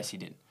impressive. Yes, he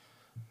did.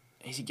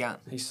 He's a gun.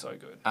 He's so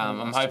good.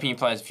 I'm hoping he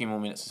plays a few more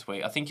minutes this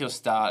week. I think he'll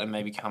start and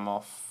maybe come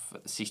off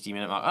at the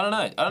 60-minute mark. I don't know.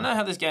 I don't know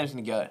how this game's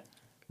going to go.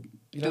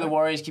 Do the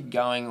Warriors keep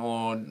going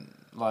or,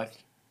 I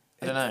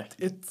don't know.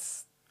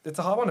 It's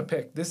a hard one to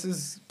pick. This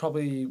is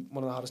probably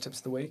one of the hardest tips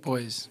of the week.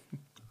 Boys,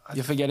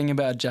 you're forgetting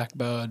about Jack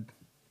Bird.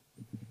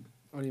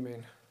 What do you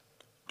mean?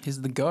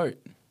 He's the GOAT.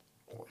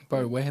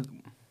 Bro, we're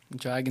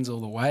Dragons all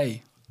the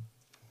way.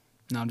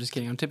 No, I'm just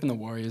kidding. I'm tipping the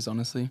Warriors,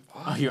 honestly.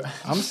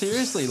 I'm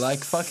seriously,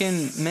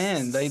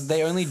 man,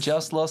 they only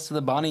just lost to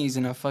the Bunnies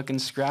in a fucking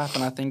scrap,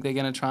 and I think they're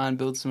going to try and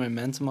build some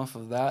momentum off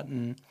of that,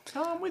 and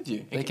I'm with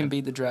you. they can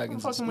beat the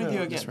Dragons I'm fucking with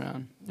you this again.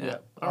 round. Yeah,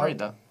 I read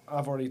that.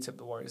 I've already tipped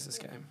the Warriors this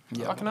game.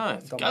 Yeah. Fucking know.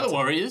 Done Go the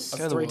Warriors.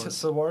 That's Go the 3 Warriors.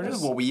 tips to the Warriors. Go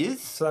the Warriors.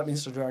 So that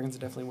means the Dragons are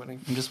definitely winning.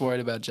 I'm just worried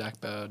about Jack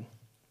Bird.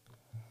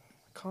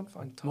 I can't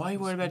find Why are you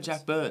worried about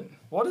Jack Bird?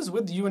 What is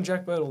with you and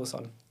Jack Bird all of a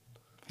sudden?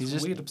 He's It's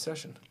just, a weird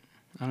obsession.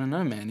 I don't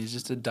know, man. He's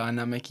just a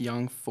dynamic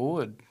young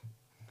forward.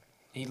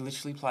 He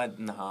literally played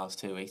in the halves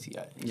 2 weeks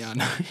ago. Yeah, I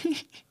know.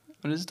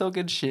 I'm just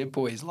talking shit,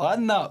 boys.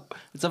 Lighten up.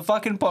 It's a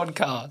fucking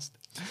podcast.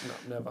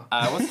 No, never.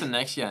 What's the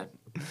next game?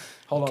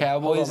 Hold on.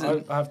 Cowboys hold on.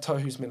 and- I have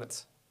Tohu's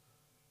minutes.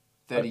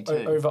 32.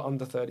 Over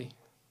under 30.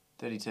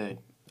 32.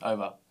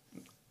 Over.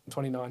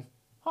 29.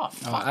 Oh, as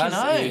fucking if.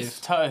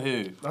 oath.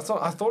 Tohu. That's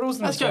what I thought it was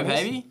in Let's the go, 20s.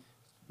 baby.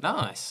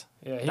 Nice.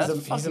 Yeah, That's he's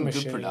a fucking good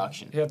machine.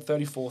 production. He had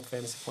 34th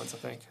fantasy points, I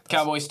think.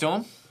 Cowboy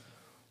Storm.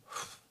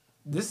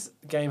 This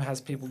game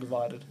has people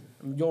divided.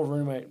 Your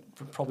roommate,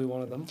 probably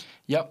one of them.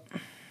 Yep.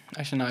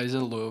 Actually, no, he's a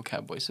loyal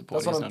Cowboy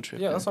supporter. He's not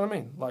tripping. Yeah, that's what I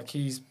mean.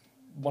 He's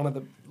one of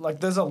the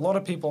there's a lot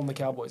of people on the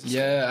Cowboys. this week.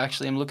 Yeah,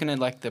 actually, I'm looking at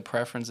like the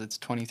preference. It's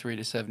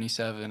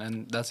 23-77,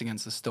 and that's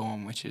against the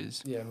Storm, which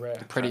is Yeah, rare.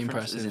 pretty Preference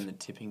impressive. is in the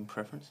tipping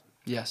preference.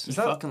 Yes. You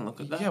that- fucking look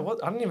at that. Yeah,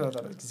 what? I didn't even know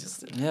that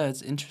existed. Yeah,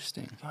 it's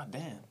interesting. God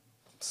damn.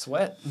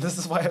 Sweat. This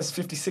is why I has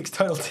 56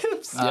 total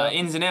tips.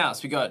 Ins and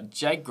outs. We got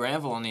Jake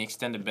Granville on the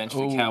extended bench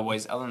for the Ooh.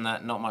 Cowboys. Other than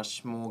that, not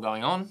much more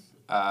going on.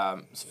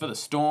 For the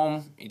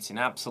Storm, it's an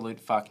absolute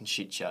fucking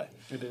shit show.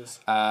 It is.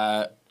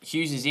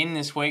 Hughes is in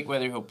this week.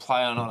 Whether he'll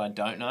play or not, I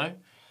don't know.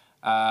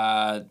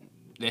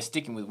 They're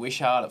sticking with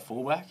Wishart at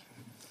fullback.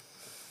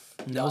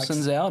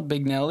 Nelson's out.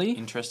 Big Nelly.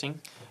 Interesting.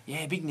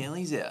 Yeah, Big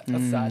Nelly's out.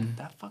 That's sad.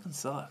 That fucking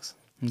sucks.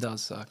 It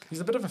does suck. He's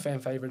a bit of a fan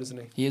favourite, isn't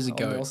he? He is a Old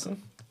goat. Nelson.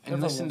 And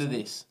Everyone listen to loves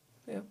him. this.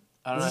 Yeah.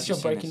 I don't Is know this if your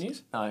you've seen breaking this.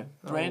 news? No.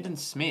 Brandon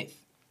Smith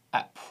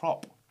at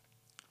prop.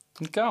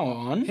 Go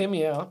on. Hear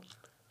me out.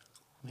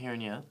 I'm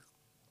hearing you.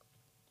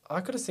 I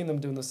could have seen them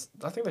doing this.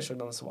 I think they should have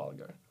done this a while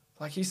ago.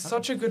 Like, he's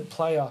such a good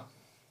player.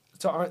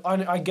 So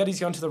I get he's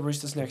going to the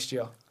Roosters next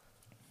year.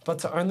 But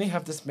to only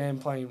have this man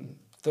playing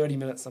 30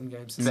 minutes some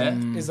games Fair.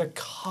 is a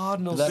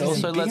cardinal That sin. is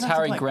he also big lets enough to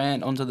Harry play?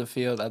 Grant onto the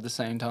field at the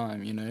same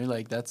time. You know,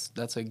 like that's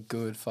a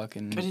good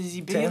fucking. But is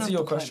he big To enough answer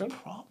your play question?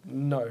 prop?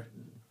 No.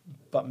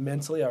 But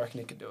mentally, I reckon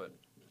he could do it.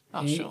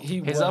 Oh, sure.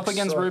 He's up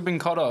against Ruben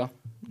Cotter.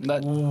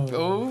 That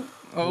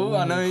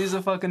I know he's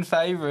a fucking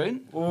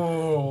favourite.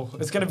 Oh,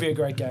 it's going to be a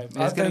great game.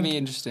 It's going to be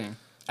interesting.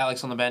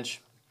 Alex on the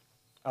bench.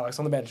 Alex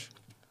on the bench.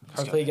 Let's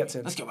Hopefully go, he gets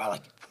in. Let's go,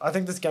 Alec. I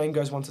think this game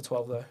goes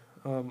 1-12 though.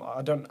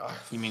 I don't.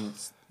 You mean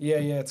it's... Yeah,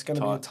 it's going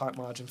to be a Tight. tight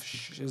margin for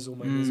shizzle,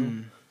 my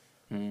nizzle.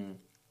 Mm.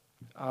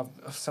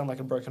 I sound like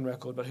a broken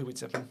record, but who we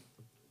tipping?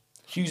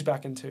 Hughes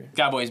back in two.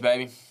 Cowboys,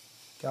 baby.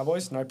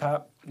 Cowboys, no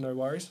Pat, no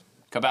worries.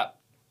 Come back.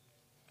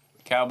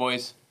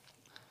 Cowboys.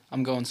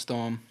 I'm going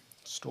Storm.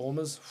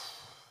 Stormers,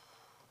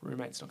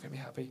 roommate's not going to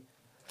be happy.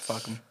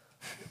 Fuck 'em.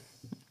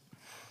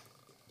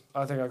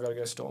 I think I got to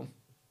go Storm.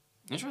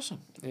 Interesting.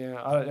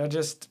 Yeah, I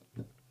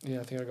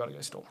think I got to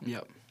go Storm.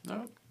 Yep. All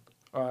right.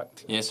 All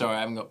right. Yeah, sorry, I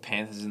haven't got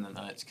Panthers in the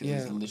notes because Yeah.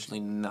 there's literally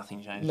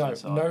nothing changed. No,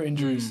 inside. no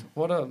injuries.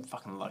 What a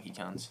Fucking lucky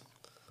cunts.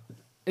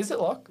 is it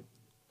luck?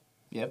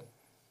 Yep.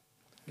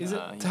 Is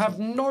Nah, it to have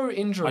no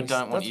injuries? I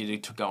don't want That's- you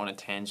to go on a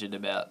tangent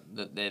about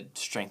their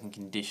strength and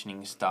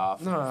conditioning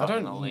staff. No, I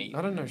fucking don't. elite.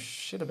 I don't know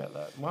shit about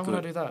that. Why would Good.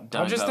 I do that?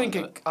 Don't I just go think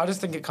into it. I just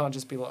think it can't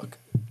just be luck.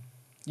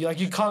 You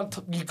can't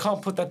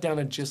put that down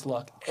as just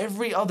luck.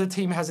 Every other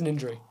team has an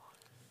injury.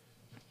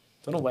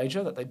 Do you want to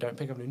wager that they don't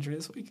pick up an injury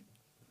this week?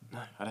 No,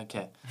 I don't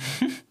care.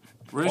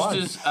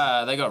 Roosters,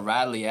 they got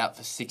Radley out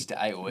for 6 to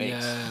 8 weeks.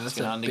 Yeah, He's that's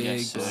gonna a undergo big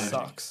surgery.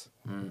 Sucks.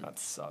 Mm. That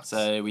sucks.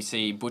 So we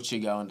see Butcher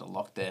go into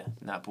lock there.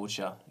 Nat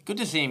Butcher. Good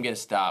to see him get a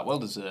start. Well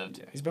deserved.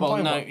 Yeah, he's been well,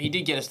 playing no, well. he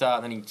did get a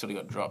start, and then he sort of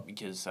got dropped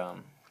because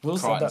Will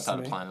said Crichton that to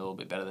started me. playing a little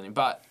bit better than him.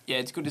 But yeah,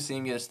 it's good to see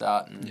him get a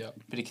start and Yep.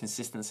 a bit of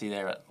consistency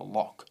there at the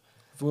lock,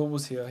 If Will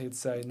was here, he'd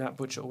say Nat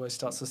Butcher always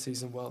starts the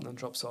season well and then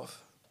drops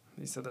off.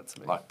 He said that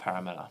to me. like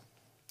Parramatta.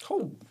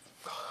 Oh,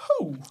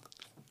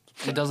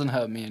 It doesn't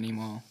hurt me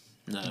anymore.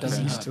 No, It doesn't fair hurt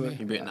enough. used to me. it.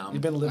 You're a bit numb.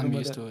 You've been living I'm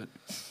with used it. to it.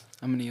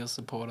 I'm an Eels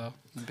supporter.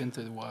 I've been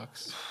through the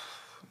works.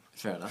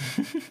 Fair enough.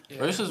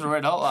 Roosters were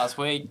red hot last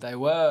week. They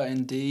were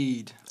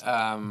indeed.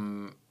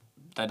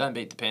 They don't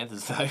beat the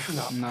Panthers though.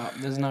 No,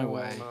 there's no Oh,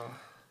 way.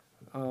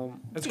 no.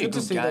 It's Be a good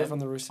to see game. though from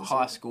the Roosters.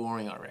 High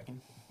scoring, I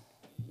reckon.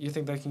 You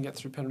think they can get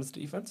through Penrith's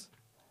defense?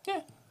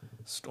 Yeah.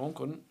 Storm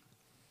couldn't.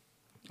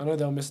 I know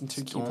they were missing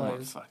two Storm key were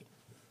players. fucking-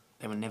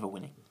 They were never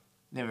winning.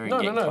 Never No,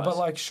 getting but close.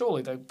 like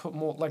surely they put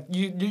more. Like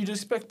you'd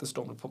expect the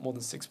Storm to put more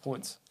than 6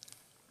 points,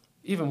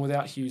 even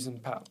without Hughes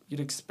and Pat. You'd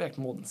expect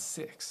more than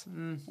 6.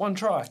 One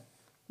try.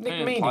 They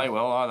Nick didn't play Meaney.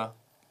 well either.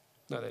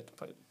 No, they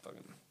played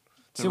fucking.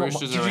 The See what,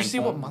 Roosters did are you in see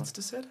what form.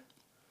 Munster said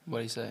What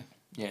do you say?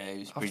 Yeah, he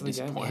was after pretty the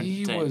game? disappointed.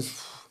 He team.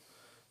 was.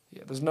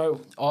 Yeah, there's no.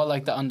 Oh,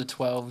 like the under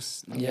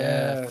 12s.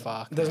 Yeah,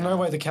 fuck. There's man. no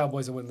way the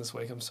Cowboys will win this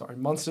week. I'm sorry.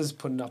 Munster's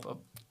putting up a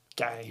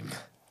game.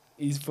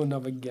 He's putting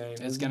up a game.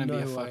 It's There's going to be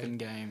no a way. fucking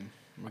game.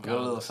 I've got a little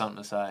Regardless.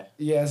 something to say.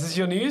 Yeah, is this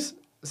your news?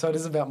 So it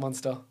is about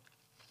Munster.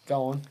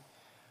 Go on.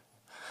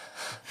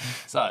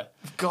 So,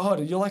 God,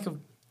 you're like a.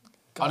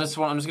 I'm just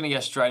going to go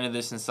straight into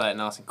this and say it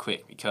nice and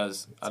quick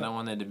because I don't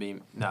want there to be...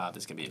 Nah,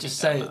 there's going to be a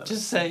Just big say time it. out of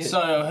Just say it. So,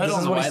 I heard This on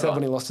is the what he weight said when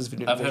he line. lost his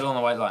video. I've heard on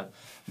the weight line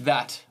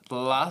that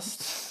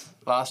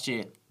last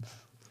year,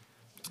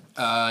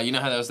 you know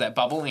how there was that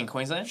bubble in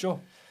Queensland? Sure.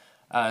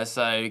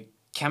 So,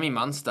 Cammy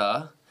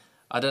Munster,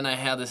 I don't know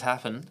how this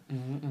happened,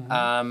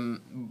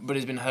 but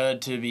has been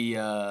heard to be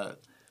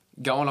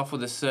going off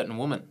with a certain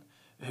woman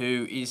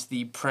who is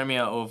the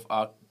premier of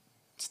our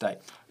state.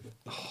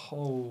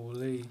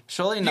 Holy.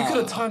 Surely You not. could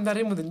have timed that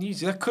in with the news.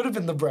 That could have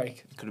been the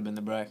break. Could have been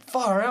the break.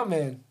 Far out,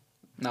 man.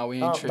 No, we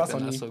ain't Oh, that's tripping.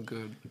 on That's you. all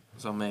good.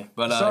 It's on me.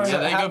 But Sorry, yeah,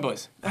 there you how- go,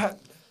 boys.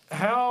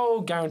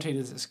 How guaranteed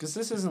is this? Because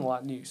this isn't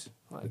like news.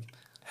 Like,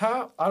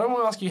 how? I don't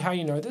want to ask you how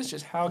you know this.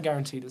 Just how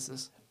guaranteed is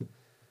this?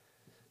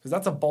 Because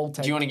that's a bold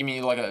take. Do you want to give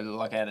me like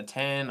out of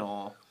 10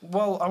 or?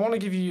 Well, I want to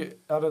give you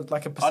out of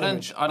like a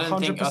percentage. I don't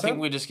think. I 100%? think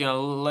we're just gonna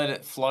let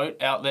it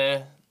float out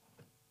there.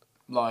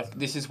 Like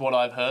this is what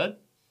I've heard.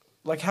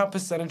 Like, how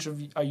percentage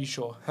are you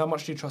sure? How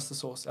much do you trust the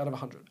source out of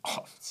 100?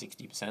 Oh,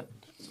 60%.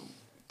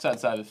 So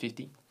it's over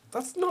 50.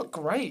 That's not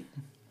great.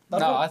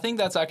 I think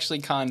that's actually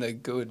kind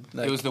of good.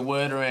 Like, It was the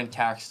word around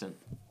Caxton.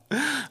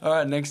 all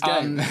right, next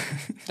game.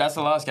 That's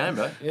the last game,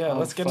 bro. Yeah,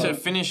 let's get To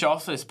into finish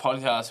off this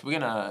podcast, we're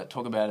going to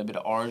talk about a bit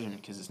of Origin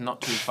because it's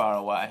not too far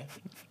away.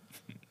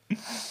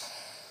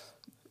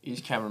 Use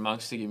Cameron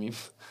Monks to give me...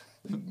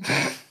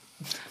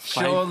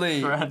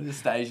 Surely. Around the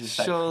stage.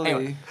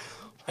 Surely.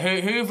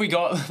 Anyway, who have we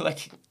got,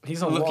 like,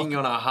 He's on looking lock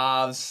on our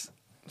halves?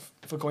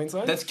 for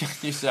Queensland. Let's go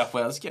New South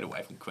Wales. Let's get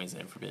away from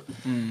Queensland for a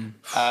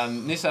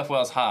bit. New South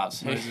Wales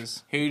halves.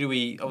 Moses. Who do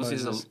we...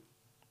 Obviously, Moses.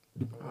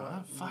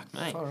 Oh, fuck,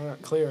 mate. All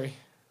right, Cleary.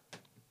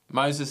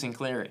 Moses and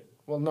Cleary.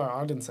 Well, no,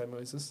 I didn't say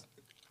Moses.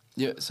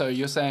 Yeah, so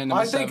you're saying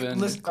number I think. 7.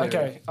 Listen, Cleary.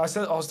 okay, I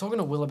was talking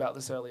to Will about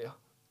this earlier.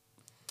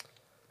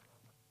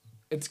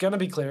 It's gonna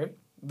be Cleary.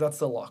 That's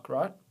the lock,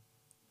 right?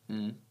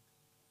 Mm.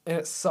 And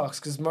it sucks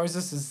because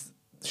Moses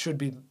should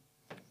be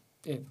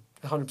in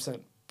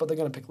 100%, but they're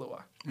gonna pick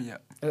Luai, Yeah.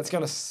 and it's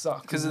gonna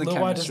suck 'Cause of the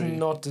Luai does chemistry.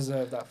 not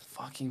deserve that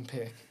fucking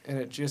pick, and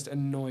it just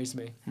annoys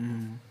me.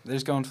 They're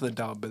just going for the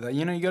dub, but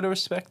you got to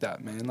respect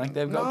that, man. Like,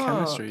 they've got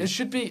chemistry. It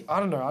should be. I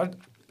don't know.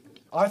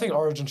 I think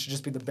Origin should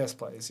just be the best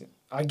players.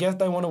 I get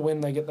they want to win.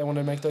 They want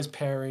to make those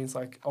pairings.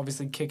 Like,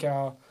 obviously,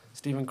 Kickow,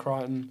 Stephen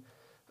Crichton,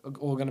 are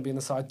all going to be in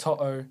the side.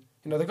 Toto.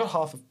 They've got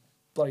half of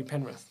bloody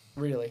Penrith,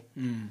 really.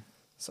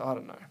 So I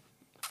don't know.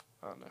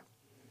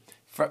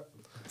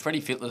 Freddie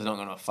Fittler's not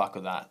going to fuck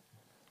with that.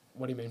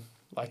 What do you mean?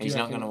 Like, He's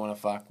not going to want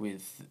to fuck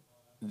with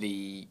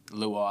the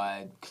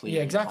Luai Cleary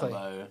Yeah, exactly.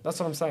 combo. That's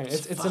what I'm saying.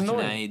 It's fucking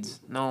annoying. AIDS.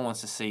 No one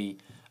wants to see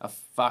a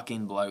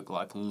fucking bloke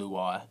like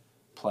Luai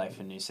play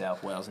for New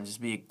South Wales and just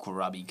be a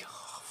grubby.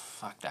 Oh,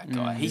 fuck that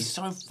guy. He's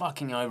so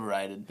fucking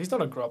overrated. He's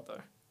not a grub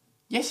though.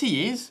 Yes,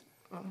 he is.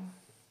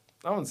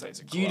 I wouldn't say he's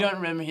a grub. You don't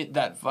remember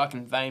that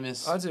fucking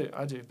famous... I do,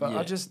 but yeah,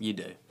 I just You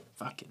do.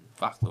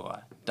 Fuck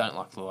Luai. Don't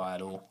like Luai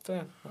at all.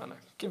 fair. I don't know.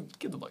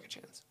 Give the bloke a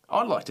chance.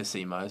 I'd like to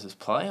see Moses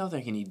play. I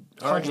reckon he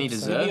 100%.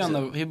 deserves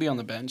it. He'll be on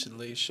the bench at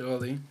least,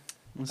 surely.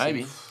 We'll see.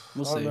 Maybe.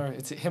 We'll I don't see. know.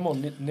 It's him or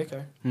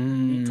Nico.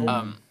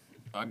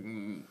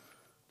 I'm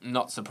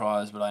not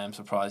surprised, but I am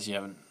surprised you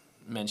haven't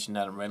mentioned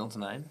Adam Reynolds'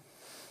 name.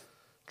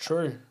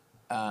 True.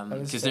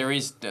 Because there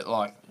is,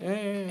 like,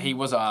 Yeah. he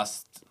was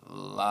asked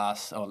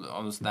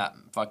on that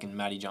fucking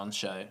Matty John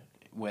show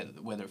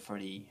whether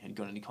Freddie had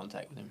got into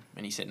contact with him,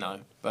 and he said no.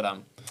 But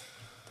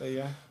There you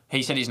go.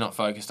 he said he's not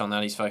focused on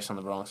that. He's focused on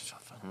the Bronx, which I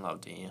fucking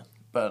love to hear.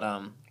 But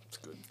It's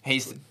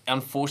good.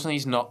 Unfortunately,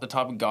 he's not the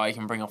type of guy you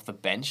can bring off the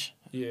bench.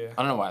 Yeah.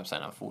 I don't know why I'm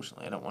saying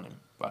unfortunately. I don't want him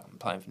fucking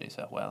playing for New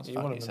South Wales. You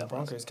Fuck want New him in the South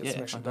Wales. Broncos, get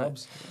some extra I know.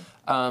 dubs.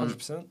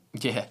 100%.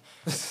 Yeah,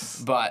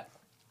 but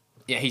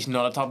yeah, he's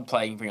not a type of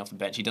player you can bring off the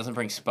bench. He doesn't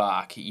bring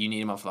spark. You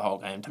need him on for the whole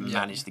game to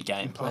manage the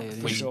game, Play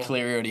it, which sure.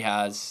 Cleary already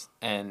has.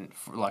 And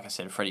like I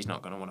said, Freddie's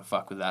not going to want to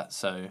fuck with that.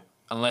 So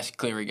unless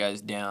Cleary goes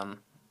down,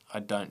 I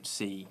don't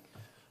see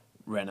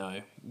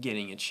Reno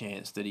getting a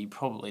chance that he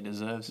probably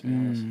deserves. To be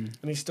honest. And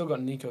he's still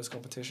got Nico's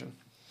competition.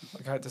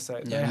 Like I had to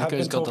say, Yeah, they have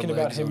Nico's been got the talking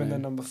about legs him on in the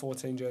him. number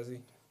 14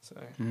 jersey. So,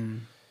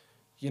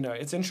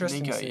 it's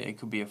interesting Nico, to see. yeah, it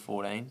could be a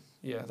 14.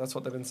 Yeah, that's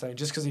what they've been saying.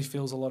 Just because he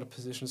fills a lot of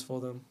positions for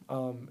them.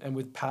 And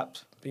with Pap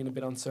being a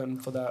bit uncertain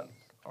for that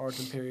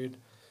Origin period.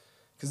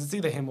 Because it's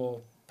either him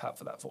or Pap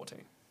for that 14.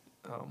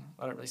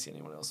 I don't really see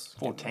anyone else.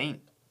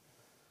 14.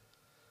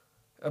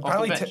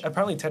 Apparently, bench?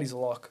 apparently Teddy's a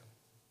lock.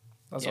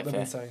 That's Yeah, what they've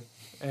been fair.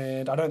 saying.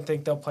 And I don't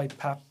think they'll play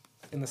Pap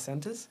in the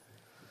centres.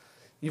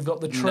 You've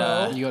got Nah.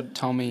 Latrell. You got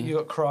Tommy. You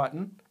got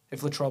Crichton.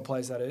 If Latrell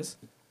plays, that is.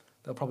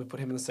 They'll probably put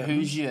him in the centres.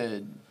 Who's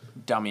your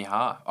dummy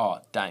half? Oh,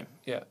 Dame.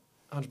 Yeah,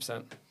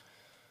 100%.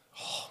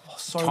 Oh,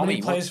 so Tommy,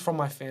 many players from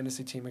my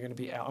fantasy team are going to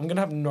be out. I'm going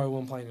to have no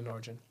one playing in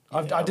Origin.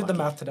 I did the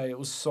math today. It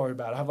was so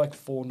bad. I have like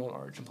 4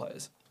 non-Origin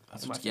players.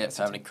 That's in my what you get for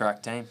fantasy having a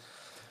crack team.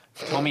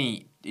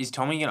 Is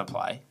Tommy going to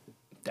play?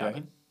 Do you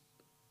reckon?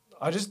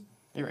 I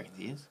You reckon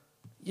he is?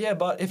 Yeah,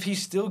 but if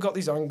he's still got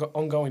these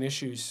ongoing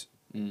issues,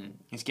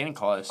 He's getting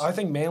close. I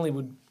think Manly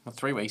would Well,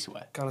 3 weeks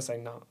away. kind of say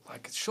no.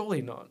 Like,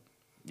 surely not.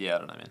 Yeah, I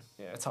don't know, man.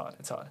 Yeah, it's hard.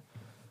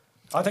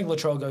 I think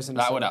Latrell goes in.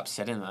 That would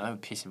upset him, though. That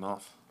would piss him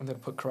off. I'm going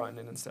to put Crichton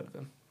in instead of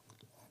him.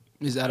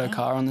 Is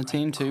Adokar on the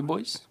team too,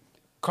 boys?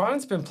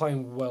 Crichton's been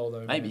playing well,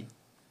 though. Maybe.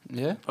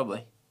 Yeah?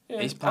 Probably.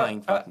 Yeah, He's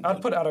playing fucking I'd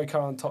good. put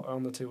Adokar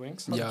on the 2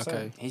 wings. Yeah, 100%.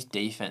 okay. His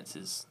defense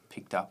has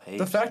picked up heaps.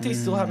 The fact he's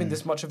still having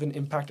this much of an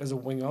impact as a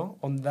winger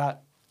on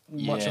that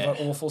much of Yeah.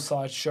 an awful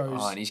side shows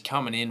Oh, and he's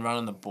coming in,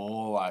 running the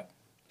ball. Like,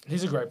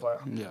 he's a great player.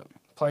 Yeah.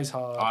 Plays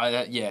hard.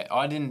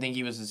 I didn't think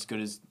he was as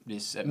good as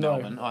this at No.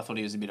 Melbourne. I thought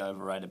he was a bit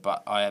overrated,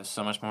 but I have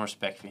so much more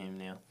respect for him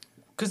now.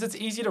 Because it's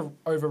easy to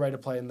overrate a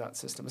player in that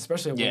system,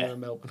 especially a winger Yeah. in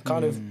Melbourne.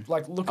 Kind of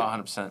like look Oh, at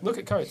 100%. look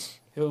at Coates.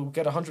 He'll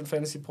get 100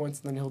 fantasy points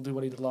and then he'll do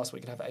what he did last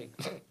week and have 8.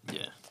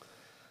 Yeah.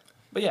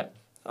 But yeah,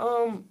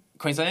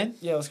 Queensland?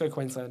 yeah, let's go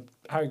Queensland.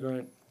 Harry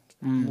Grant,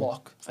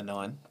 lock, For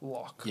 9.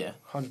 Yeah.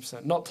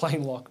 100%. Not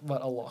plain lock,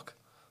 but a lock.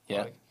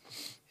 Yeah. Like,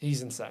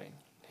 he's insane.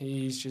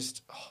 He's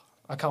just.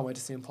 I can't wait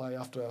to see him play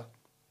after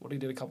what he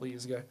did a couple of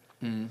years ago.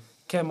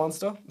 Cam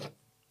Munster.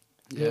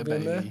 Yeah, He'll be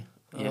in there. baby.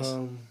 Yes.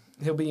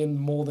 He'll be in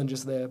more than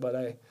just there, but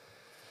hey,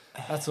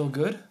 that's all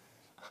good.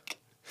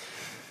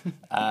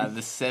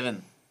 The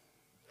 7.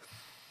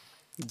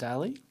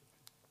 Daly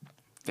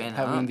Ben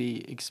having Hunt.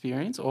 the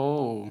experience.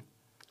 Oh, you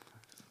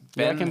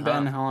Ben reckon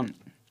Ben Hunt?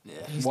 Yeah.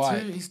 Why?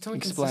 He's too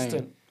Explain.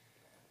 inconsistent.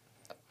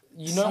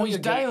 You know So what is you're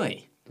getting-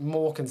 Daly.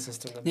 more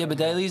consistent than Yeah, but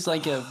Ben. Daly's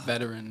like a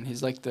veteran.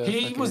 He's like the.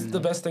 He was fucking- the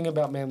best thing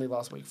about Manly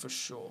last week for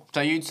sure.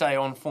 So you'd say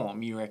on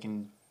form, you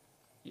reckon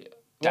Yeah.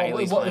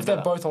 Daly's Well, playing if they're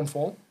better? both on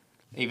form.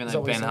 Even Is though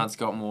that what you're Ben saying? Hunt's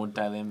got more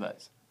Daly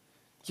invites.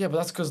 Yeah, but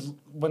that's because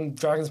when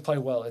Dragons play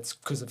well, it's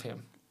because of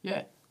him.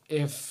 Yeah,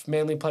 If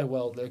Manly play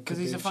well, there because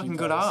could he's be a few fucking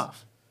good players.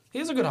 half. He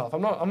is a good half.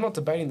 I'm not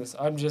debating this.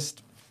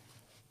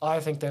 I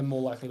think they're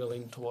more likely to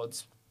lean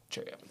towards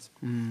Cherry Evans.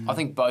 Mm. I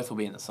think both will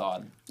be in the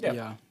side.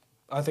 Yeah.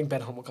 I think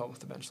Ben Hunt will come off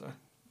the bench though.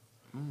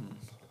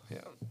 Yeah,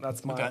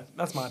 that's my Okay.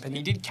 that's my He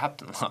opinion. did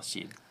captain last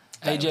year.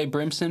 AJ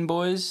Brimson,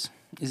 boys,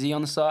 is he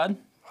on the side?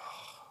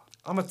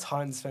 I'm a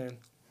Titans fan,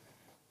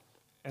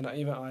 and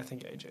I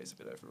think AJ's a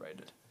bit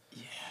overrated.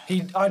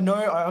 Yeah. I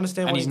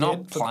understand And what he's he not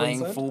did for playing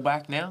Queensland.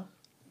 fullback now,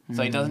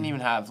 so he doesn't even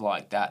have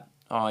like that.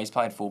 Oh, he's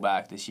played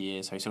fullback this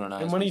year, so he sort of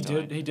knows. And what when he he's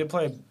doing. did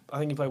play. I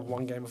think he played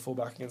one game of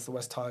fullback against the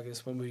West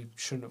Tigers when we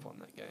shouldn't have won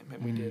that game,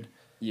 and we did.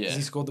 Yeah. 'Cause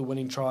he scored the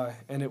winning try,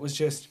 and it was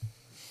just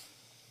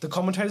the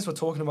commentators were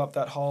talking about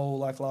that whole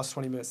last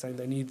 20 minutes, saying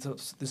they need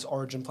this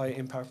Origin play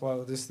impact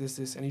well, this,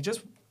 and he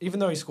just, even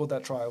though he scored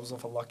that try, it was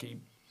off a lucky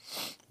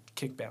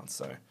kick bounce.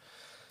 So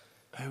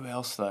Who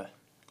else though?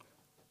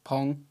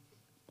 Pong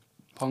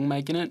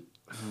making it?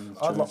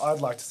 I'd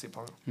like to see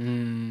Pong.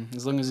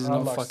 As long as he's I'd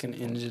not like to fucking see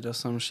Pong. injured or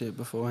some shit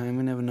beforehand,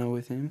 we never know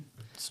with him.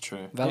 It's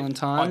true.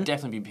 Valentine? I'd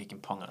definitely be picking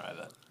Ponga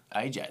over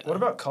AJ. Though. What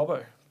about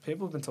Cobo?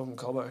 People have been talking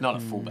Cobo. Not a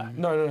fullback?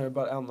 No,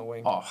 but out on the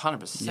wing. Oh,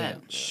 100%. Yeah.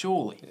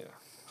 Surely. Yeah,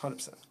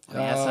 100%. I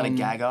mean, outside of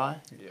Gagai.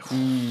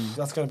 Yeah.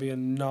 That's going to be a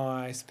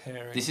nice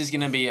pairing. This is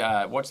going to be,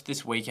 watch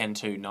this weekend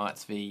too,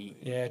 Knights v...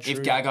 Yeah, true. If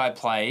Gagai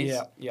plays,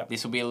 Yeah.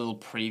 this will be a little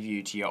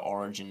preview to your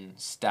Origin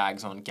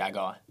Stags on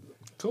Gagai.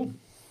 Cool.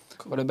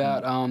 What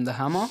about the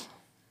Hammer?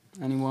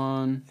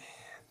 Anyone?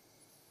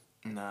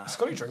 Nah,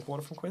 Scotty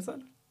Drinkwater from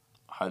Queensland.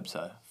 I hope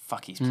so.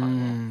 Fuck, he's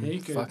playing He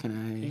could.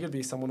 Fucking He A. could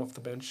be someone off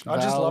the bench. Val.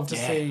 I'd just love to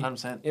well. see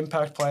 100%.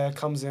 impact player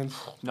comes in.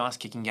 Nice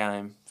kicking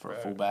game for a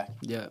Right. fullback.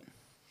 Yeah.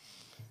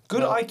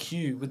 Good Well-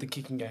 IQ with the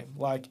kicking game.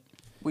 Like,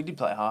 We did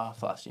play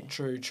half last year.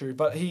 true.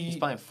 But He's he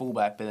playing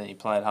fullback, but then he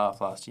played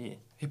half last year.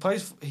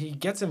 he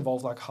gets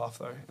involved like half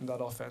though in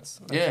that offense.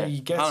 Like, Yeah, he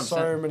gets so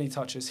 100%. many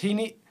touches.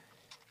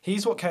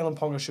 He's what Kalen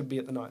Ponga should be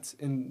at the Knights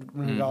in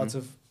regards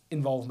of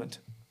involvement.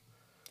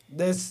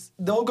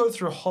 They'll go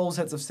through whole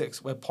sets of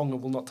 6 where Ponga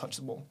will not touch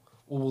the ball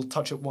or will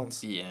touch it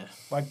once. Yeah.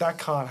 Like that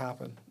can't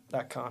happen.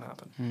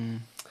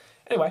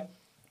 Anyway,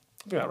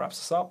 I think that wraps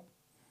us up.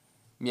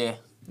 Yeah.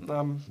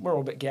 We're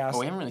all a bit gassed. Well,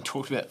 we haven't really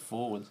talked about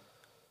forwards.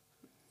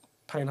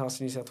 Payne Haas,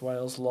 New South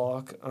Wales,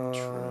 lock.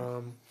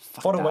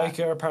 Fuck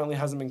Fodawaker apparently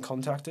hasn't been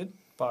contacted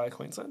by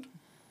Queensland.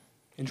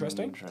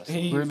 Interesting.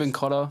 He, Ruben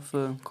Cotter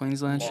for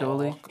Queensland,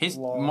 surely. His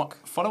Lock.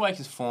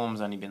 Fodawaker's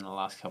form's only been the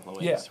last couple of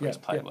weeks Yeah, where he's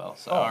played yeah. well,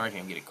 so Oh. I reckon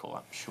he'll get a call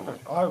up, sure.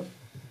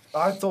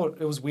 I thought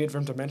it was weird for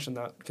him to mention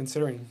that,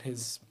 considering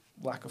his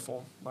lack of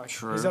form. Like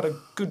True. he's had a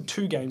good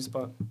 2 games,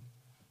 but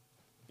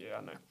yeah,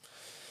 I know.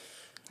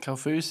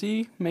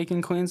 Kalfusi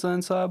making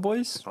Queensland side,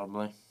 boys?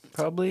 Probably.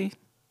 Probably.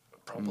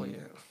 Probably, yeah.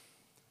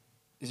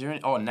 Is there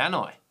any... Oh,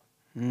 Nanai.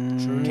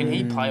 True. Can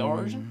he play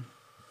Origin?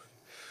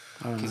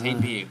 I don't Because know.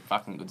 he'd be a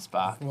fucking good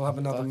spark. We'll have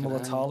another Fucking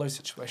Mulatalo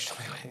situation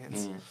on our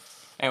hands. Mm.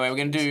 Anyway, we're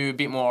going to do a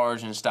bit more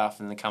Origin stuff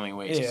in the coming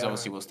weeks because Yeah.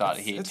 obviously we'll start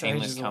to hear It's team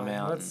ages lists come away.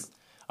 out. Let's- And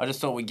I just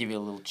thought we'd give you a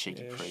little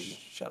cheeky Yeah, preview.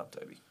 shut up,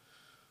 Toby.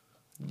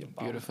 You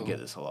bum. Beautiful. I get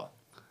this a lot.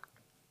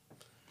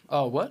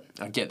 Oh, what?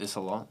 I get this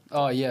a lot.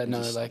 Oh, yeah, no,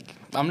 Just- like,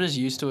 I'm just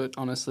used to it,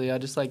 honestly. I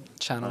just, like,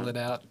 channel it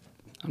out.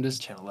 I'm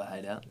just, Channel the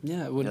hate out.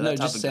 yeah, well, You're no, that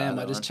type just of guy, Sam.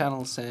 though, I just aren't you?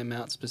 channel Sam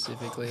out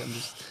specifically. I'm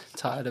just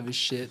tired of his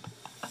shit.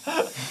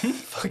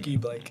 Fuck you,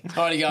 Blake.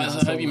 Alrighty, guys.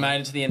 No, I hope you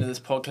made it to the end of this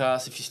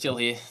podcast. If you're still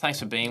here, thanks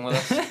for being with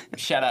us.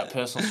 Shout out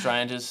personal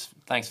strangers.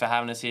 Thanks for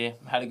having us here.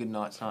 Had a good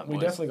night tonight, We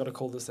boys. definitely got to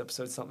call this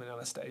episode something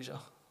Anastasia.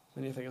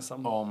 When you think of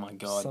some. Oh my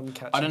god. Some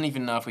catchy. I don't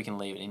even know if we can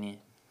leave it in here.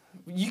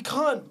 You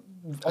can't.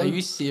 Are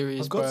you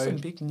serious, I've got bro? some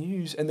big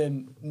news, and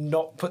then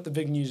not put the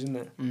big news in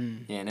there.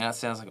 Mm. Yeah, now it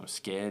sounds like I'm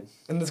scared.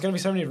 And there's going to be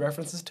so many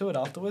references to it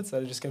afterwards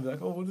that are just going to be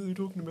like, oh, what are they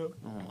talking about?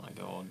 Oh my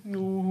god.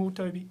 No,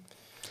 Toby.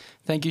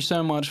 Thank you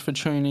so much for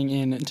tuning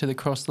in to the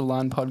Cross the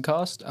Line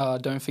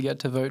podcast. Don't forget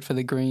to vote for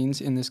the Greens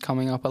in this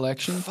coming up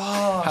election.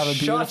 Oh, Have a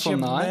shut beautiful your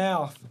night.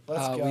 mouth.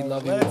 Let's go. We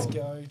love you Let's all.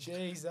 go.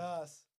 Jesus.